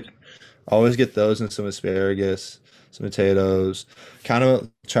 Always get those and some asparagus, some potatoes. Kind of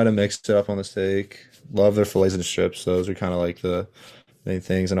try to mix it up on the steak. love their fillets and strips. Those are kind of like the main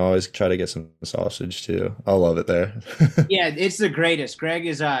things, and I always try to get some sausage too. I love it there. Yeah, it's the greatest.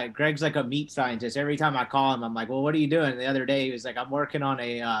 Greg's like a meat scientist. Every time I call him, I'm like, "Well, what are you doing?" The other day, he was like, "I'm working on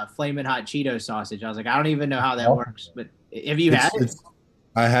a flaming hot Cheeto sausage." I was like, "I don't even know how that works." But have you had it?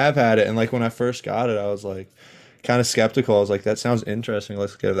 I have had it, and like when I first got it, I was like kind of skeptical. I was like, "That sounds interesting.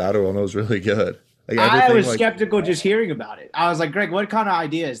 Let's give that a whirl." And it was really good. Like I was like skeptical just hearing about it. I was like, "Greg, what kind of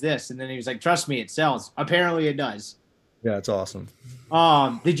idea is this?" And then he was like, "Trust me, it sells." Apparently, it does. yeah, it's awesome.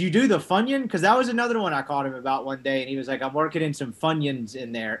 Did you do the Funyun? Because that was another one I called him about one day, and he was like, "I'm working in some Funyuns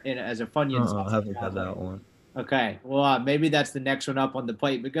in there as a Funyun sausage." I haven't had that one. Okay, well, maybe that's the next one up on the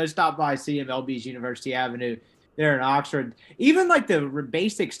plate. But go stop by CMLB's University Avenue there in Oxford. Even like the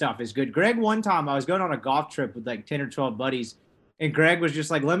basic stuff is good. Greg, one time I was going on a golf trip with like 10 or 12 buddies, and Greg was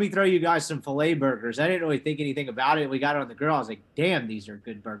just like, "Let me throw you guys some filet burgers." I didn't really think anything about it. We got it on the grill. I was like, "Damn, these are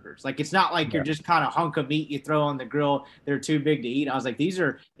good burgers." Like, it's not like you're just kind of hunk of meat you throw on the grill. They're too big to eat. I was like, "These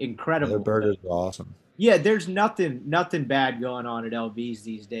are incredible." Their burgers are awesome. Yeah, there's nothing bad going on at LB's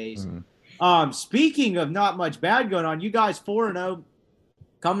these days. Speaking of not much bad going on, you guys 4-0,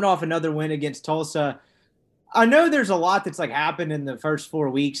 coming off another win against Tulsa. I know there's a lot that's like happened in the first 4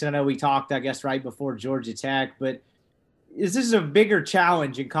 weeks. And I know we talked, I guess, right before Georgia Tech, but is this a bigger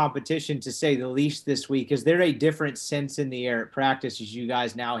challenge in competition, to say the least, this week? Is there a different sense in the air at practice as you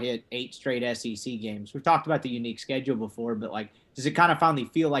guys now hit 8 straight SEC games? We've talked about the unique schedule before, but like, does it kind of finally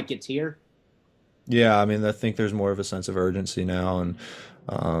feel like it's here? Yeah, I mean, I think there's more of a sense of urgency now, and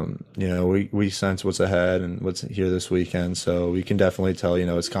we sense what's ahead and what's here this weekend. So we can definitely tell,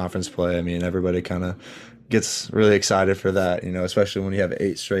 it's conference play. I mean, everybody kind of gets really excited for that, especially when you have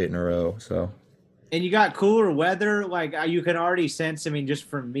 8 straight in a row. So. And you got cooler weather, like you can already sense. I mean, just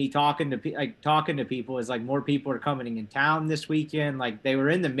from me talking to people, is like more people are coming in town this weekend. Like they were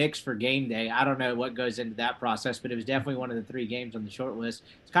in the mix for game day. I don't know what goes into that process, but it was definitely one of the 3 games on the short list.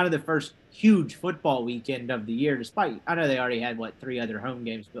 It's kind of the first huge football weekend of the year, despite I know they already had 3 other home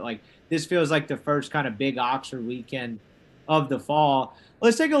games, but like this feels like the first kind of big Oxford weekend of the fall.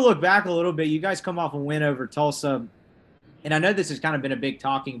 Let's take a look back a little bit. You guys come off a win over Tulsa, and I know this has kind of been a big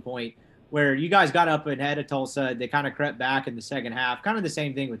talking point, where you guys got up ahead of Tulsa. They kind of crept back in the second half. Kind of the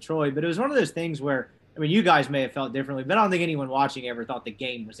same thing with Troy, but it was one of those things where, I mean, you guys may have felt differently, but I don't think anyone watching ever thought the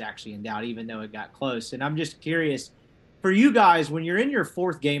game was actually in doubt, even though it got close. And I'm just curious, for you guys, when you're in your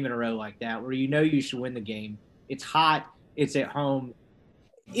 4th game in a row like that, where you should win the game, it's hot, it's at home,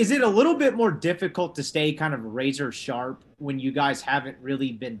 is it a little bit more difficult to stay kind of razor sharp when you guys haven't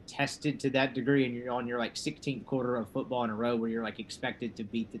really been tested to that degree, and you're on your 16th quarter of football in a row where you're expected to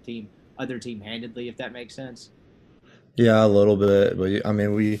beat the other team handedly, if that makes sense? Yeah, a little bit, but I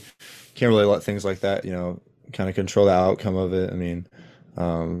mean, we can't really let things like that, kind of control the outcome of it. I mean,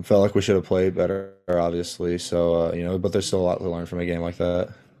 felt like we should have played better, obviously. So, but there's still a lot to learn from a game like that.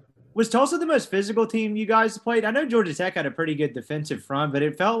 Was Tulsa the most physical team you guys played? I know Georgia Tech had a pretty good defensive front, but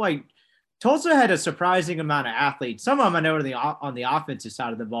it felt like Tulsa had a surprising amount of athletes. Some of them I know are on the offensive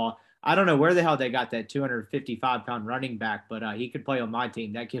side of the ball. I don't know where the hell they got that 255-pound running back, but he could play on my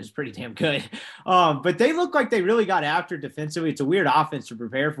team. That kid's pretty damn good. But they look like they really got after defensively. It's a weird offense to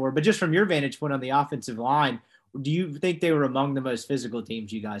prepare for. But just from your vantage point on the offensive line, do you think they were among the most physical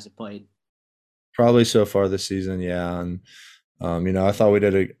teams you guys have played? Probably so far this season, yeah. And, I thought we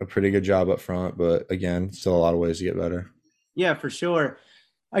did a pretty good job up front, but again, still a lot of ways to get better. Yeah, for sure.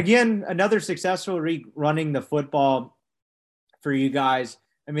 Again, another successful running the football for you guys.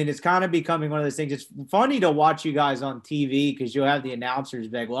 I mean, it's kind of becoming one of those things. It's funny to watch you guys on TV because you'll have the announcers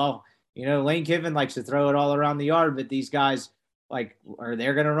be like, well, Lane Kiffin likes to throw it all around the yard, but these guys are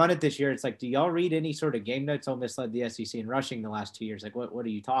they're going to run it this year. It's like, do y'all read any sort of game notes? Ole Miss led the SEC in rushing the last 2 years. Like, what are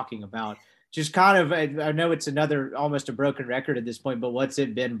you talking about? Just kind of, I know it's another almost a broken record at this point, but what's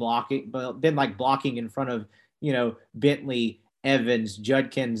it been blocking in front of, Bentley, Evans,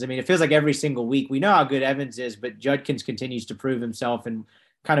 Judkins? I mean, it feels like every single week we know how good Evans is, but Judkins continues to prove himself, and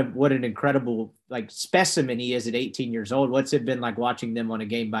kind of what an incredible specimen he is at 18 years old. What's it been like watching them on a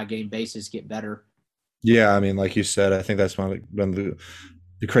game by game basis get better? Yeah, I mean, like you said, I think that's one of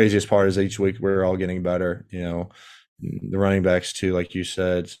the craziest part is each week we're all getting better. The running backs too, like you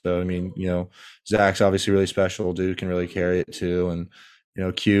said. So I mean, Zach's obviously really special. Dude can really carry it too,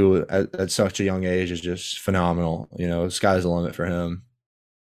 and Q at such a young age is just phenomenal. Sky's the limit for him.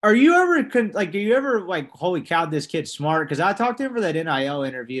 Are you ever do you ever holy cow, this kid's smart? Because I talked to him for that NIL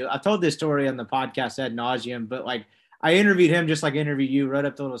interview. I told this story on the podcast ad nauseum, but I interviewed him just like I interviewed you, wrote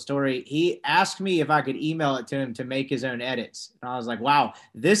up the little story. He asked me if I could email it to him to make his own edits. And I was like, wow,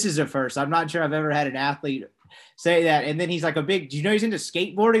 this is a first. I'm not sure I've ever had an athlete say that. And then he's like do you know he's into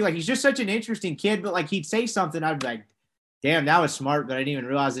skateboarding? Like, he's just such an interesting kid, but like he'd say something, I'd be like, damn, that was smart, but I didn't even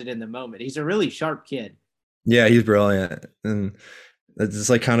realize it in the moment. He's a really sharp kid. Yeah, he's brilliant. And it's just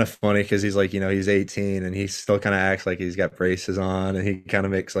like kind of funny because he's like, he's 18 and he still kind of acts like he's got braces on, and he kind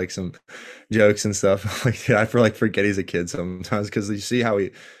of makes like some jokes and stuff. Like, I forget he's a kid sometimes because you see how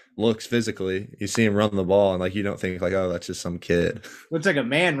he looks physically. You see him run the ball and like you don't think like, oh, that's just some kid. Looks like a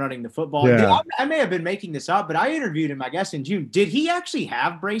man running the football. Yeah. Dude, I may have been making this up, but I interviewed him, I guess, in June. Did he actually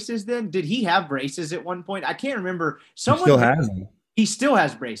have braces then? Did he have braces at one point? I can't remember. Someone still has them. He still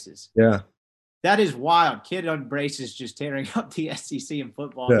has braces. Yeah. That is wild. Kid on braces just tearing up the SEC in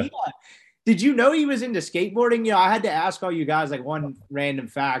football. Yeah. Did you know he was into skateboarding? I had to ask all you guys like one random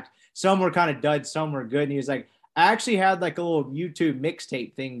fact. Some were kind of duds, some were good. And he was like, I actually had like a little YouTube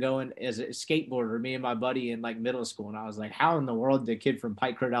mixtape thing going as a skateboarder, me and my buddy in like middle school. And I was like, how in the world did a kid from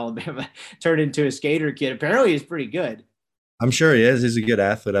Pikeford, Alabama turn into a skater kid? Apparently he's pretty good. I'm sure he is. He's a good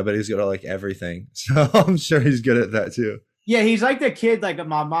athlete. I bet he's good at like everything. So I'm sure he's good at that too. Yeah, he's like the kid like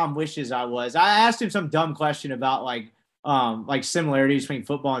my mom wishes I was. I asked him some dumb question about like similarities between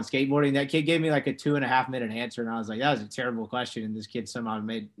football and skateboarding. That kid gave me like a 2.5-minute answer, and I was like, that was a terrible question. And this kid somehow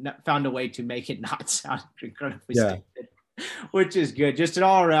found a way to make it not sound incredibly stupid, which is good. Just an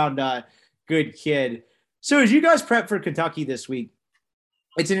all around good kid. So as you guys prep for Kentucky this week,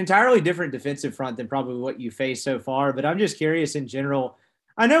 it's an entirely different defensive front than probably what you faced so far. But I'm just curious in general.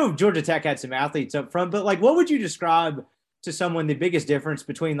 I know Georgia Tech had some athletes up front, but like, what would you describe to someone the biggest difference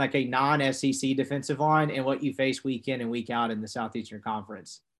between like a non-SEC defensive line and what you face week in and week out in the Southeastern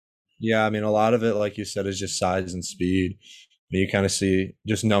Conference? Yeah, I mean, a lot of it, like you said, is just size and speed. You kind of see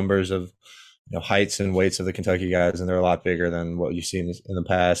just numbers of heights and weights of the Kentucky guys, and they're a lot bigger than what you see in the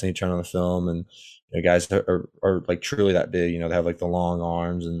past. And you turn on the film, and guys are like truly that big. They have like the long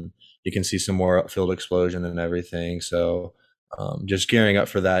arms, and you can see some more upfield explosion and everything. So just gearing up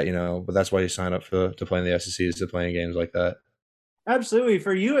for that, but that's why you sign up to play in the SEC, is to play in games like that. Absolutely.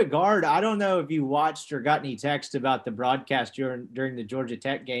 For you at guard, I don't know if you watched or got any text about the broadcast during the Georgia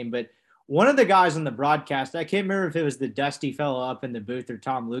Tech game, but one of the guys on the broadcast, I can't remember if it was the dusty fellow up in the booth or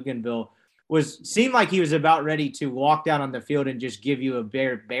Tom Luganville, seemed like he was about ready to walk down on the field and just give you a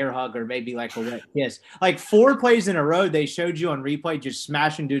bear hug or maybe like a wet kiss. Like 4 plays in a row, they showed you on replay just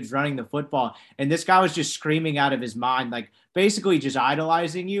smashing dudes running the football. And this guy was just screaming out of his mind, like basically just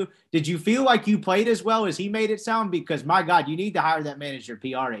idolizing you. Did you feel like you played as well as he made it sound? Because my God, you need to hire that man as your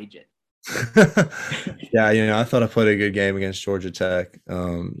PR agent. Yeah, I thought I played a good game against Georgia Tech.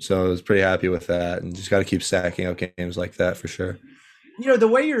 So I was pretty happy with that, and just got to keep stacking up games like that for sure. The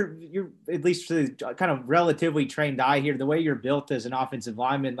way you're at least for the kind of relatively trained eye here, the way you're built as an offensive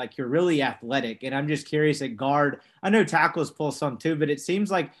lineman, like you're really athletic. And I'm just curious at guard, I know tackles pull some too, but it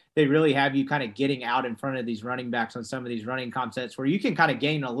seems like they really have you kind of getting out in front of these running backs on some of these running concepts where you can kind of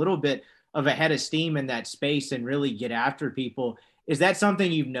gain a little bit of a head of steam in that space and really get after people. Is that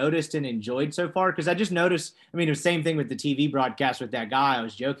something you've noticed and enjoyed so far? Because I just noticed, the same thing with the TV broadcast with that guy I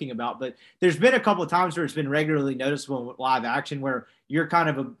was joking about, but there's been a couple of times where it's been regularly noticeable in live action where you're kind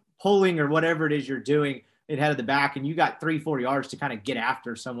of pulling or whatever it is you're doing ahead of the back, and you got 3-4 yards to kind of get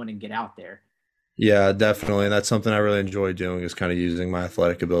after someone and get out there. Yeah, definitely. And that's something I really enjoy doing, is kind of using my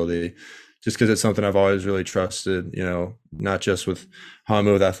athletic ability, just because it's something I've always really trusted, not just with how I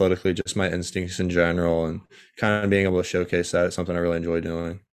move athletically, just my instincts in general, and kind of being able to showcase that. It's something I really enjoy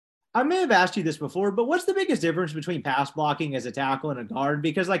doing. I may have asked you this before, but what's the biggest difference between pass blocking as a tackle and a guard?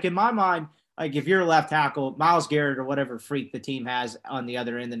 Because like in my mind, like if you're a left tackle, Myles Garrett or whatever freak the team has on the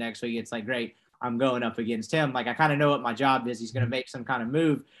other end the next week, it's like, great, I'm going up against him. Like I kind of know what my job is. He's going to make some kind of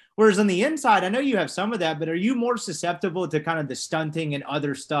move. Whereas on the inside, I know you have some of that, but are you more susceptible to kind of the stunting and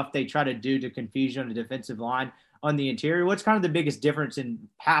other stuff they try to do to confuse you on the defensive line on the interior? What's kind of the biggest difference in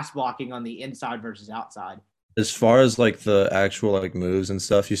pass blocking on the inside versus outside? As far as like the actual like moves and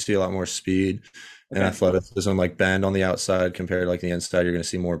stuff, you see a lot more speed and athleticism, like bend on the outside compared to like the inside. You're going to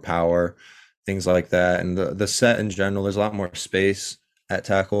see more power, things like that. And the set in general, there's a lot more space at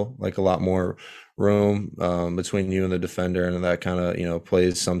tackle, like a lot more room between you and the defender, and that kind of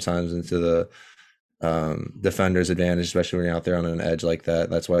plays sometimes into the defender's advantage, especially when you're out there on an edge like that.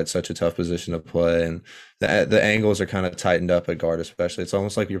 That's why it's such a tough position to play, and the angles are kind of tightened up at guard, especially. It's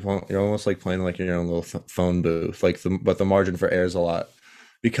almost like you're almost like playing like in your own little phone booth, but the margin for error is a lot,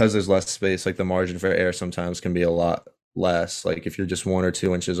 because there's less space. Like the margin for error sometimes can be a lot less. Like if you're just 1 or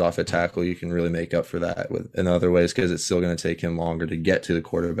 2 inches off a tackle, you can really make up for that in other ways, because it's still going to take him longer to get to the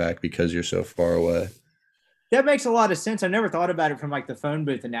quarterback because you're so far away. That makes a lot of sense. I never thought about it from like the phone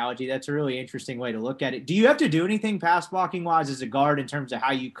booth analogy. That's a really interesting way to look at it. Do you have to do anything pass blocking wise as a guard in terms of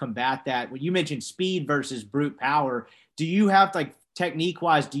how you combat that? When you mentioned speed versus brute power, do you have like technique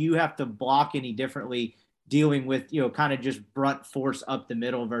wise, do you have to block any differently dealing with, kind of just brunt force up the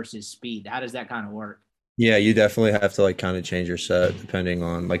middle versus speed? How does that kind of work? Yeah, you definitely have to like kind of change your set depending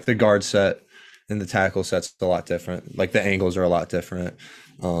on like the guard set and the tackle set's a lot different. Like the angles are a lot different.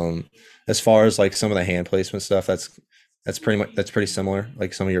 Um, as far as like some of the hand placement stuff, that's pretty similar.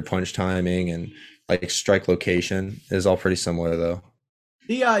 Like some of your punch timing and like strike location is all pretty similar though.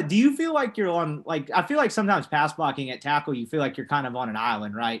 Do you feel like you're on like I feel like sometimes pass blocking at tackle you feel like you're kind of on an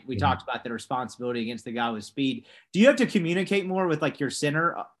island, right? We Mhm. talked about the responsibility against the guy with speed. Do you have to communicate more with like your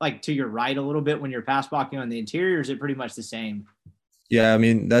center, like to your right a little bit when you're pass blocking on the interior? Or is it pretty much the same? Yeah, I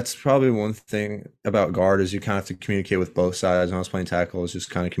mean that's probably one thing about guard is you kind of have to communicate with both sides. When I was playing tackle, is just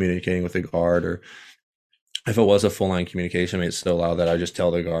kind of communicating with the guard, or if it was a full line communication, I mean, it's still allowed that I just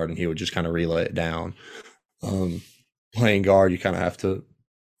tell the guard and he would just kind of relay it down. Um, Playing guard, you kind of have to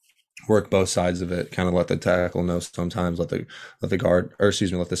work both sides of it, kind of let the tackle know sometimes, let the guard, or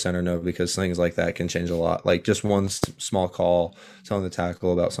excuse me, let the center know, because things like that can change a lot. Like just one small call telling the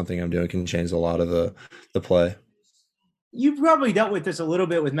tackle about something I'm doing can change a lot of the play. You've probably dealt with this a little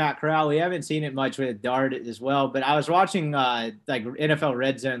bit with Matt Corral. We haven't seen it much with Dart as well, but I was watching like NFL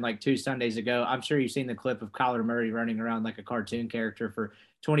Red Zone like 2 Sundays ago. I'm sure you've seen the clip of Kyler Murray running around like a cartoon character for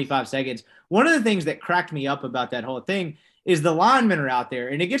 25 seconds. One of the things that cracked me up about that whole thing is the linemen are out there,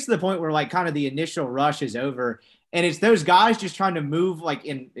 and it gets to the point where like kind of the initial rush is over, and it's those guys just trying to move like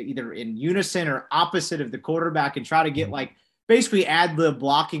in either in unison or opposite of the quarterback and try to get like basically ad lib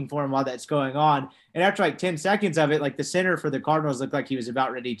blocking for him while that's going on. And after like 10 seconds of it, like the center for the Cardinals looked like he was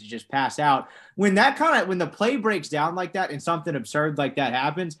about ready to just pass out. When the play breaks down like that and something absurd like that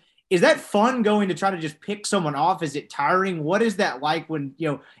happens, is that fun going to try to just pick someone off? Is it tiring? What is that like when,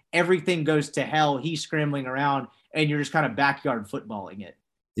 everything goes to hell, he's scrambling around and you're just kind of backyard footballing it?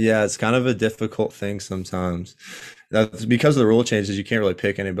 Yeah, it's kind of a difficult thing sometimes. That's because of the rule changes. You can't really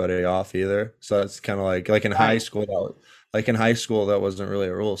pick anybody off either. So it's kind of like in high Right. school, like in high school, that wasn't really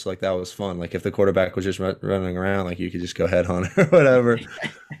a rule. So like that was fun. Like if the quarterback was just running around, like you could just go head on or whatever.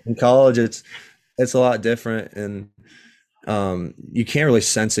 In college, it's a lot different, and you can't really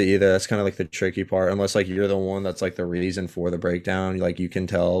sense it either. That's kind of like the tricky part, unless like you're the one that's like the reason for the breakdown. Like you can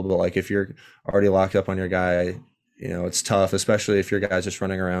tell, but like if you're already locked up on your guy, it's tough, especially if your guy's just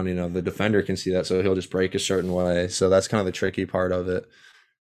running around. The defender can see that, so he'll just break a certain way. So that's kind of the tricky part of it.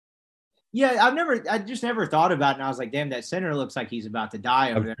 Yeah, I just never thought about it. And I was like, damn, that center looks like he's about to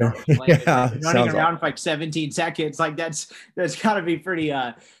die over there. Yeah, it Running sounds around for like 17 seconds. Like that's gotta be pretty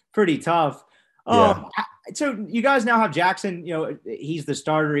tough. yeah. So you guys now have Jackson, he's the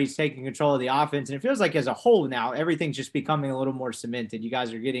starter, he's taking control of the offense, and it feels like as a whole now, everything's just becoming a little more cemented. You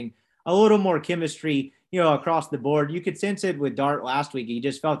guys are getting a little more chemistry, across the board. You could sense it with Dart last week. He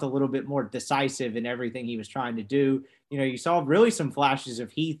just felt a little bit more decisive in everything he was trying to do. You saw really some flashes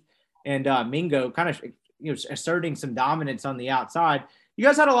of Heath and Mingo kind of asserting some dominance on the outside. You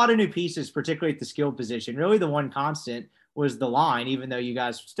guys had a lot of new pieces, particularly at the skill position. Really, the one constant was the line, even though you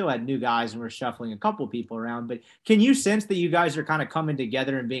guys still had new guys and were shuffling a couple people around. But can you sense that you guys are kind of coming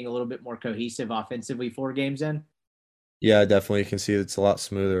together and being a little bit more cohesive offensively 4 games in? Yeah, definitely. You can see it's a lot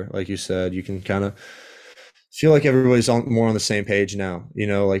smoother. Like you said, you can kind of feel like everybody's more on the same page now.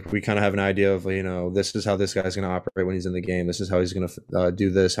 Like we kind of have an idea of, this is how this guy's going to operate when he's in the game. This is how he's going to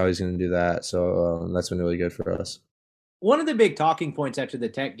do this, how he's going to do that. So that's been really good for us. One of the big talking points after the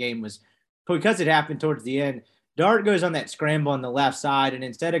Tech game was because it happened towards the end. Dart goes on that scramble on the left side, and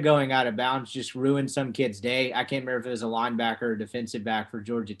instead of going out of bounds, just ruined some kid's day. I can't remember if it was a linebacker or defensive back for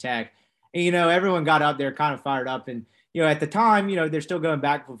Georgia Tech. And, everyone got up there kind of fired up. And, at the time, they're still going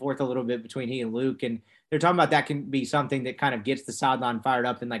back and forth a little bit between he and Luke. And they're talking about that can be something that kind of gets the sideline fired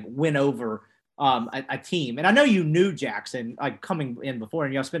up and like win over a team. And I know you knew Jackson like coming in before,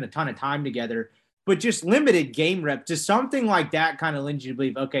 and y'all spent a ton of time together. But just limited game rep, just something like that kind of lends you to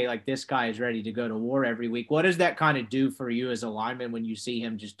believe, okay, like this guy is ready to go to war every week. What does that kind of do for you as a lineman when you see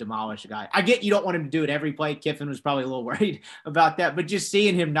him just demolish a guy? I get you don't want him to do it every play. Kiffin was probably a little worried about that, but just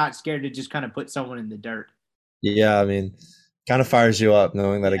seeing him not scared to just kind of put someone in the dirt. Yeah, I mean, kind of fires you up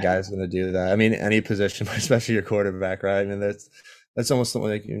knowing that a guy's going to do that. I mean, any position, but especially your quarterback, right? I mean, that's almost the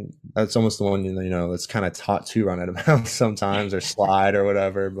one that's almost the one that's kind of taught to run out of bounds sometimes or slide or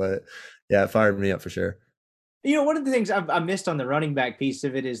whatever. But yeah, it fired me up for sure. One of the things I missed on the running back piece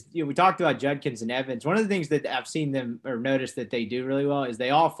of it is, we talked about Judkins and Evans. One of the things that I've seen them or noticed that they do really well is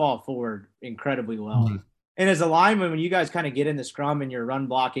they all fall forward incredibly well. And as a lineman, when you guys kind of get in the scrum and you're run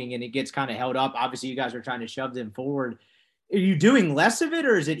blocking and it gets kind of held up, obviously you guys are trying to shove them forward. Are you doing less of it,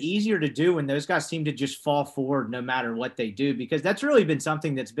 or is it easier to do when those guys seem to just fall forward no matter what they do? Because that's really been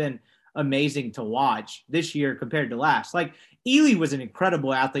something that's been amazing to watch this year compared to last. Like Ely was an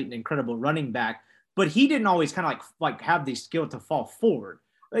incredible athlete and incredible running back, but he didn't always kind of like have the skill to fall forward.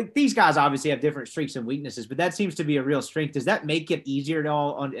 Like these guys obviously have different strengths and weaknesses, but that seems to be a real strength. Does that make it easier at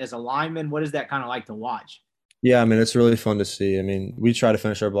all as a lineman? What is that kind of like to watch? Yeah, I mean, it's really fun to see. I mean, we try to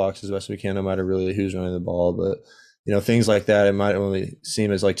finish our blocks as best we can, no matter really who's running the ball. But, things like that, it might only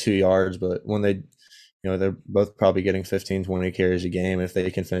seem as like 2 yards, but when they're both probably getting 15, 20 carries a game. If they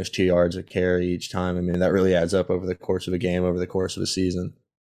can finish 2 yards a carry each time, I mean, that really adds up over the course of a game, over the course of a season.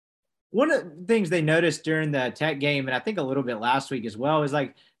 One of the things they noticed during the Tech game, and I think a little bit last week as well, is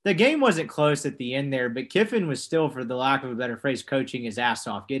like the game wasn't close at the end there, but Kiffin was still, for the lack of a better phrase, coaching his ass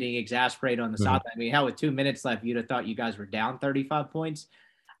off, getting exasperated on the sideline. I mean, how with 2 minutes left, you'd have thought you guys were down 35 points.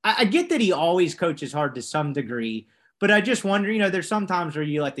 I get that he always coaches hard to some degree, but I just wonder, there's some times where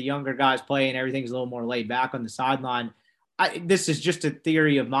you let the younger guys play and everything's a little more laid back on the sideline. This is just a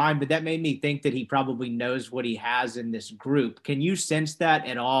theory of mine, but that made me think that he probably knows what he has in this group. Can you sense that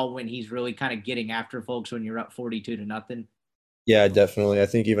at all when he's really kind of getting after folks when you're up 42-0? Yeah, definitely. I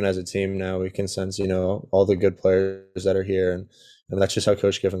think even as a team now, we can sense, all the good players that are here. And that's just how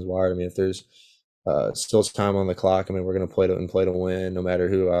Coach Kiffin's wired. I mean, if there's still time on the clock, I mean, we're going to play to win no matter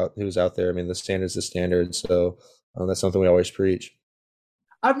who's out there. I mean, the standard's the standard. So that's something we always preach.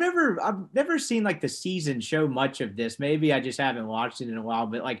 I've never seen like the season show much of this. Maybe I just haven't watched it in a while,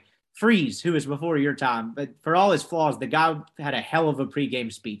 but like Freeze, who was before your time, but for all his flaws, the guy had a hell of a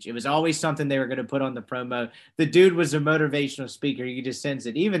pregame speech. It was always something they were going to put on the promo. The dude was a motivational speaker. You could just sense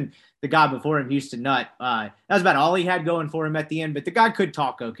it. Even the guy before him, Houston Nutt, that was about all he had going for him at the end, but the guy could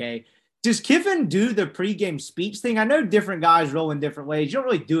talk okay. Does Kiffin do the pregame speech thing? I know different guys roll in different ways. You don't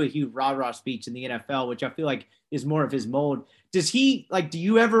really do a huge rah-rah speech in the NFL, which I feel like is more of his mold. Does he do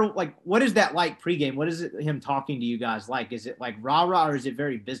you ever what is that like pregame? What is it him talking to you guys like? Is it like rah-rah or is it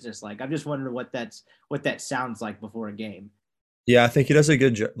very business-like? I'm just wondering what that sounds like before a game. Yeah, I think he does a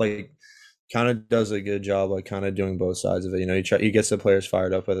good job, kind of does a good job, kind of doing both sides of it. He gets the players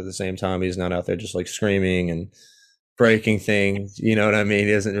fired up, but at the same time, he's not out there just screaming and breaking things, you know what I mean?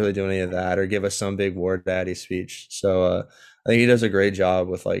 He doesn't really do any of that or give us some big war daddy speech. So I think he does a great job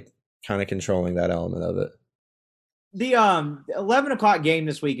with kind of controlling that element of it. The 11 o'clock game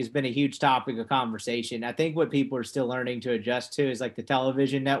this week has been a huge topic of conversation. I think what people are still learning to adjust to is the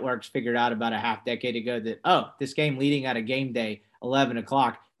television networks figured out about a half decade ago that, this game leading out of game day, 11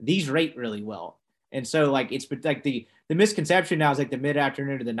 o'clock, these rate really well. And so it's the misconception now is the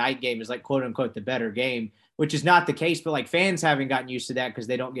mid-afternoon or the night game is quote unquote the better game, which is not the case. But fans haven't gotten used to that because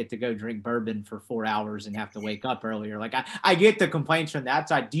they don't get to go drink bourbon for 4 hours and have to wake up earlier. I get the complaints from that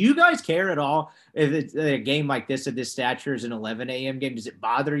side. Do you guys care at all if it's a game like this of this stature is an 11 a.m. game? Does it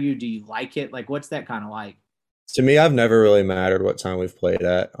bother you? Do you like it? What's that kind of like? To me, I've never really mattered what time we've played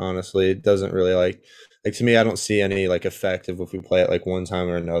at. Honestly, it doesn't really to me, I don't see any effect of if we play at one time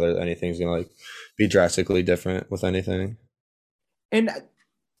or another, anything's gonna be drastically different with anything. And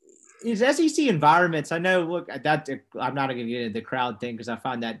is SEC environments, I know, look, I'm not going to get into the crowd thing because I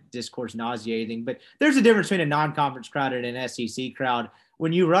find that discourse nauseating, but there's a difference between a non-conference crowd and an SEC crowd.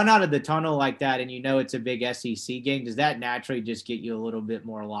 When you run out of the tunnel like that and it's a big SEC game, does that naturally just get you a little bit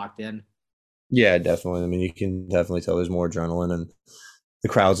more locked in? Yeah, definitely. I mean, you can definitely tell there's more adrenaline and the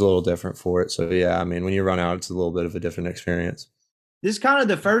crowd's a little different for it. So, yeah, I mean, when you run out, it's a little bit of a different experience. This is kind of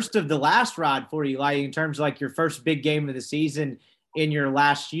the first of the last ride for you, in terms of your first big game of the season in your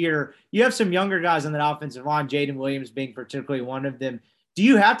last year. You have some younger guys on that offensive line, Jaden Williams being particularly one of them. Do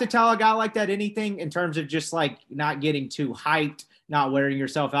you have to tell a guy like that anything in terms of just not getting too hyped, not wearing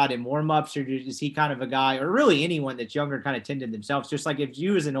yourself out in warm-ups, or is he kind of a guy, or really anyone that's younger kind of tend to themselves? Just if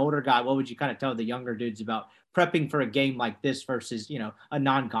you as an older guy, what would you kind of tell the younger dudes about prepping for a game like this versus, a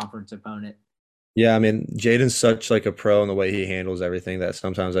non-conference opponent? Yeah, I mean, Jaden's such a pro in the way he handles everything that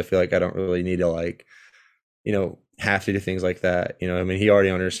sometimes I feel I don't really need to have to do things like that. I mean, he already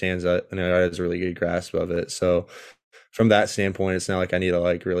understands that and he has a really good grasp of it. So from that standpoint, it's not I need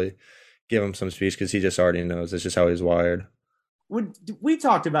to really give him some speech because he just already knows. It's just how he's wired. We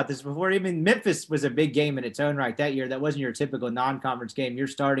talked about this before. I mean, Memphis was a big game in its own right that year. That wasn't your typical non-conference game. You're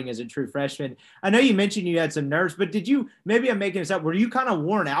starting as a true freshman. I know you mentioned you had some nerves, but maybe I'm making this up, were you kind of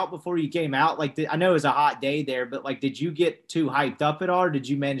worn out before you came out? I know it was a hot day there, but did you get too hyped up at all, or did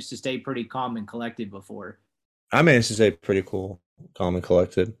you manage to stay pretty calm and collected before? I managed to stay pretty cool, calm and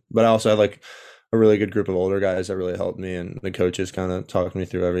collected, but I also had a really good group of older guys that really helped me, and the coaches kind of talked me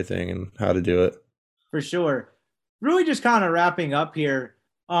through everything and how to do it. for sure. Really just kind of wrapping up here.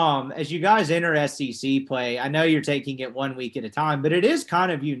 As you guys enter SEC play, I know you're taking it 1 week at a time, but it is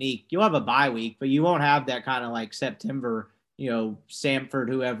kind of unique. You'll have a bye week, but you won't have that kind of like September, Samford,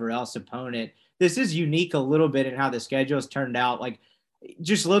 whoever else opponent. This is unique a little bit in how the schedule has turned out. Like,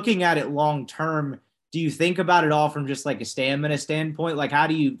 just looking at it long term, do you think about it all from just like a stamina standpoint? Like, how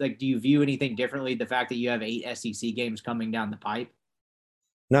do you view anything differently? The fact that you have 8 SEC games coming down the pipe?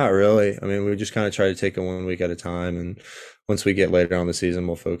 Not really. I mean, we just kind of try to take it 1 week at a time, and once we get later on the season,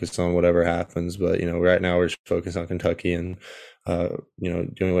 we'll focus on whatever happens. But right now we're just focused on Kentucky and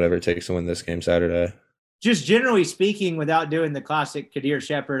doing whatever it takes to win this game Saturday. Just generally speaking, without doing the classic Kadir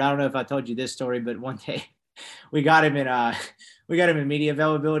Shepard, I don't know if I told you this story, but one day we got him in media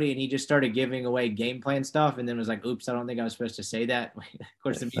availability, and he just started giving away game plan stuff, and then was like, "Oops, I don't think I was supposed to say that." Of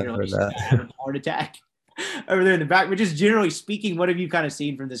course, the media had a heart attack over there in the back. But just generally speaking, what have you kind of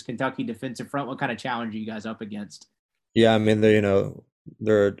seen from this Kentucky defensive front? What kind of challenge are you guys up against? Yeah, I mean,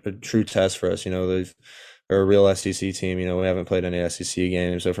 they're a true test for us. They're a real SEC team. We haven't played any SEC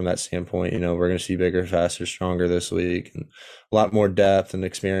games, so from that standpoint, we're going to see bigger, faster, stronger this week, and a lot more depth and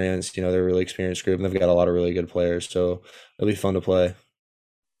experience. They're a really experienced group, and they've got a lot of really good players, so it'll be fun to play.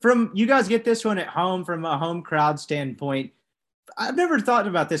 From you guys get this one at home from a home crowd standpoint. I've never thought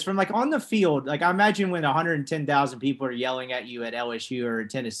about this from like on the field. Like, I imagine when 110,000 people are yelling at you at LSU or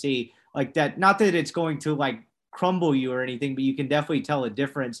Tennessee, like that, not that it's going to like crumble you or anything, but you can definitely tell a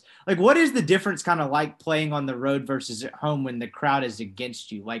difference. Like, what is the difference kind of like playing on the road versus at home when the crowd is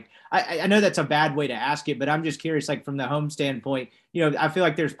against you? Like, I know that's a bad way to ask it, but I'm just curious, like from the home standpoint, I feel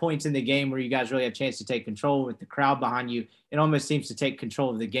like there's points in the game where you guys really have a chance to take control with the crowd behind you. It almost seems to take control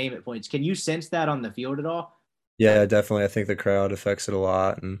of the game at points. Can you sense that on the field at all? Yeah, definitely. I think the crowd affects it a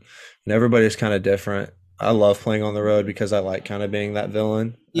lot, and everybody's kind of different. I love playing on the road because I like kind of being that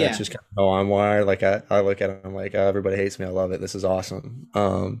villain. Yeah. That's just kind of how I'm wired. Like I look at it, I'm like, oh, everybody hates me. I love it. This is awesome.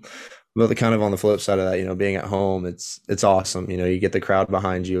 But the kind of on the flip side of that, being at home, it's awesome. You get the crowd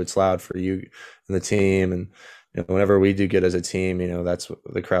behind you. It's loud for you and the team. And whenever we do good as a team, that's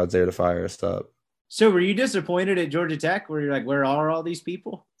the crowd's there to fire us up. So were you disappointed at Georgia Tech where you're like, where are all these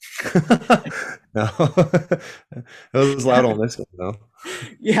people? No, it was loud on this one, though.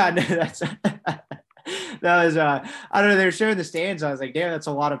 Yeah, no, that was I don't know. They were showing the stands. I was like, damn, that's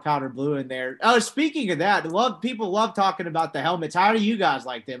a lot of powder blue in there. Oh, speaking of that, people love talking about the helmets. How do you guys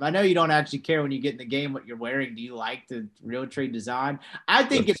like them? I know you don't actually care when you get in the game what you're wearing. Do you like the Realtree design? I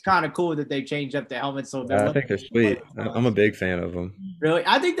think it's kind of cool that they changed up the helmets a little bit. Yeah, I think they're sweet. I'm a big fan of them. Really?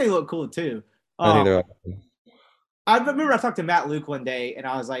 I think they look cool too. I think they're awesome. I remember I talked to Matt Luke one day, and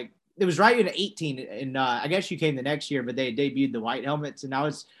I was like, it was right in 18, and I guess you came the next year, but they debuted the white helmets, and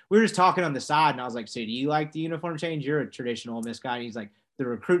we were just talking on the side, and I was like, so do you like the uniform change? You're a traditional Ole Miss guy, and he's like, the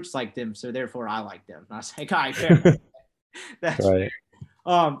recruits like them, so therefore I like them. And I was like, all right, fair. That's right.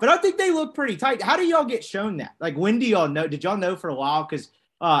 But I think they look pretty tight. How do y'all get shown that? Like, when do y'all know? Did y'all know for a while? Because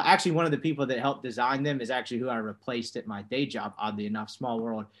actually, one of the people that helped design them is actually who I replaced at my day job, oddly enough, small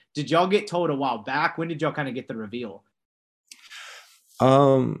world. Did y'all get told a while back? When did y'all kind of get the reveal?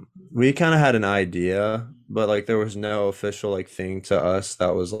 We kind of had an idea, but like there was no official like thing to us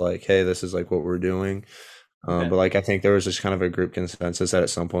that was like, hey, this is like what we're doing. Okay. But like I think there was just kind of a group consensus that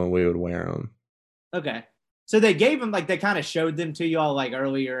at some point we would wear them. Okay. So they gave them, like, they kind of showed them to y'all like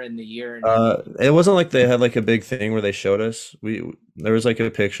earlier in the year. It wasn't like they had like a big thing where they showed us. There was like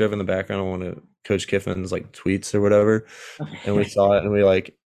a picture of in the background of one of Coach Kiffin's like tweets or whatever, okay. And we saw it, and we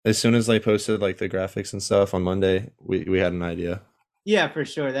like as soon as they posted like the graphics and stuff on Monday, we had an idea. Yeah, for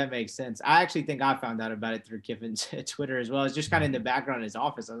sure, that makes sense. I actually think I found out about it through Kiffin's Twitter as well. It's just kind of in the background in his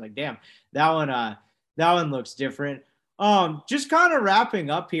office. I was like, damn, that one looks different. Just kind of wrapping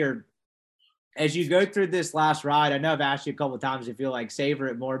up here. As you go through this last ride, I know I've asked you a couple of times if you like savor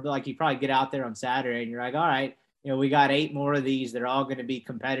it more, but like you probably get out there on Saturday and you're like, all right, we got 8 more of these. They're all going to be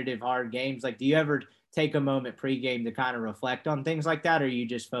competitive, hard games. Like, do you ever take a moment pregame to kind of reflect on things like that? Or are you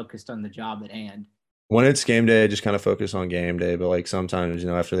just focused on the job at hand? When it's game day, I just kind of focus on game day. But like sometimes,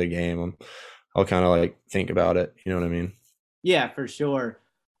 after the game, I'll kind of like think about it. You know what I mean? Yeah, for sure.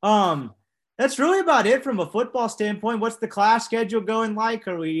 That's really about it from a football standpoint. What's the class schedule going like?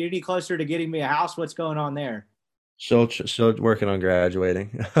 Are we any closer to getting me a house? What's going on there? Still working on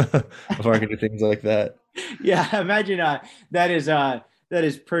graduating before I can do things like that. Yeah, I imagine that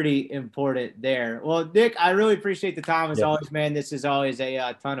is pretty important there. Well, Nick, I really appreciate the time as always, man. This is always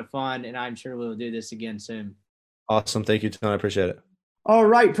a ton of fun, and I'm sure we'll do this again soon. Awesome. Thank you, Ton. I appreciate it. All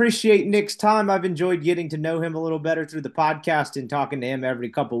right. Appreciate Nick's time. I've enjoyed getting to know him a little better through the podcast and talking to him every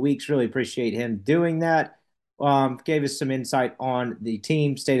couple of weeks. Really appreciate him doing that. Gave us some insight on the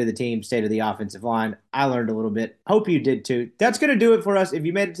team, state of the offensive line. I learned a little bit. Hope you did too. That's going to do it for us. If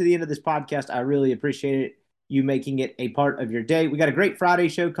you made it to the end of this podcast, I really appreciate it. You making it a part of your day. We got a great Friday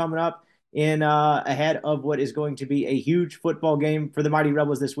show coming up in ahead of what is going to be a huge football game for the Mighty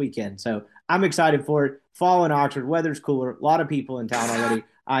Rebels this weekend. So I'm excited for it. Fall in Oxford, weather's cooler, a lot of people in town already.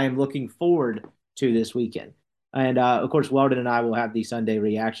 I am looking forward to this weekend. And of course, Weldon and I will have the Sunday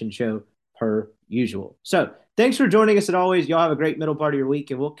reaction show per usual. So thanks for joining us as always. Y'all have a great middle part of your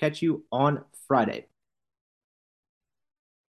week, and we'll catch you on Friday.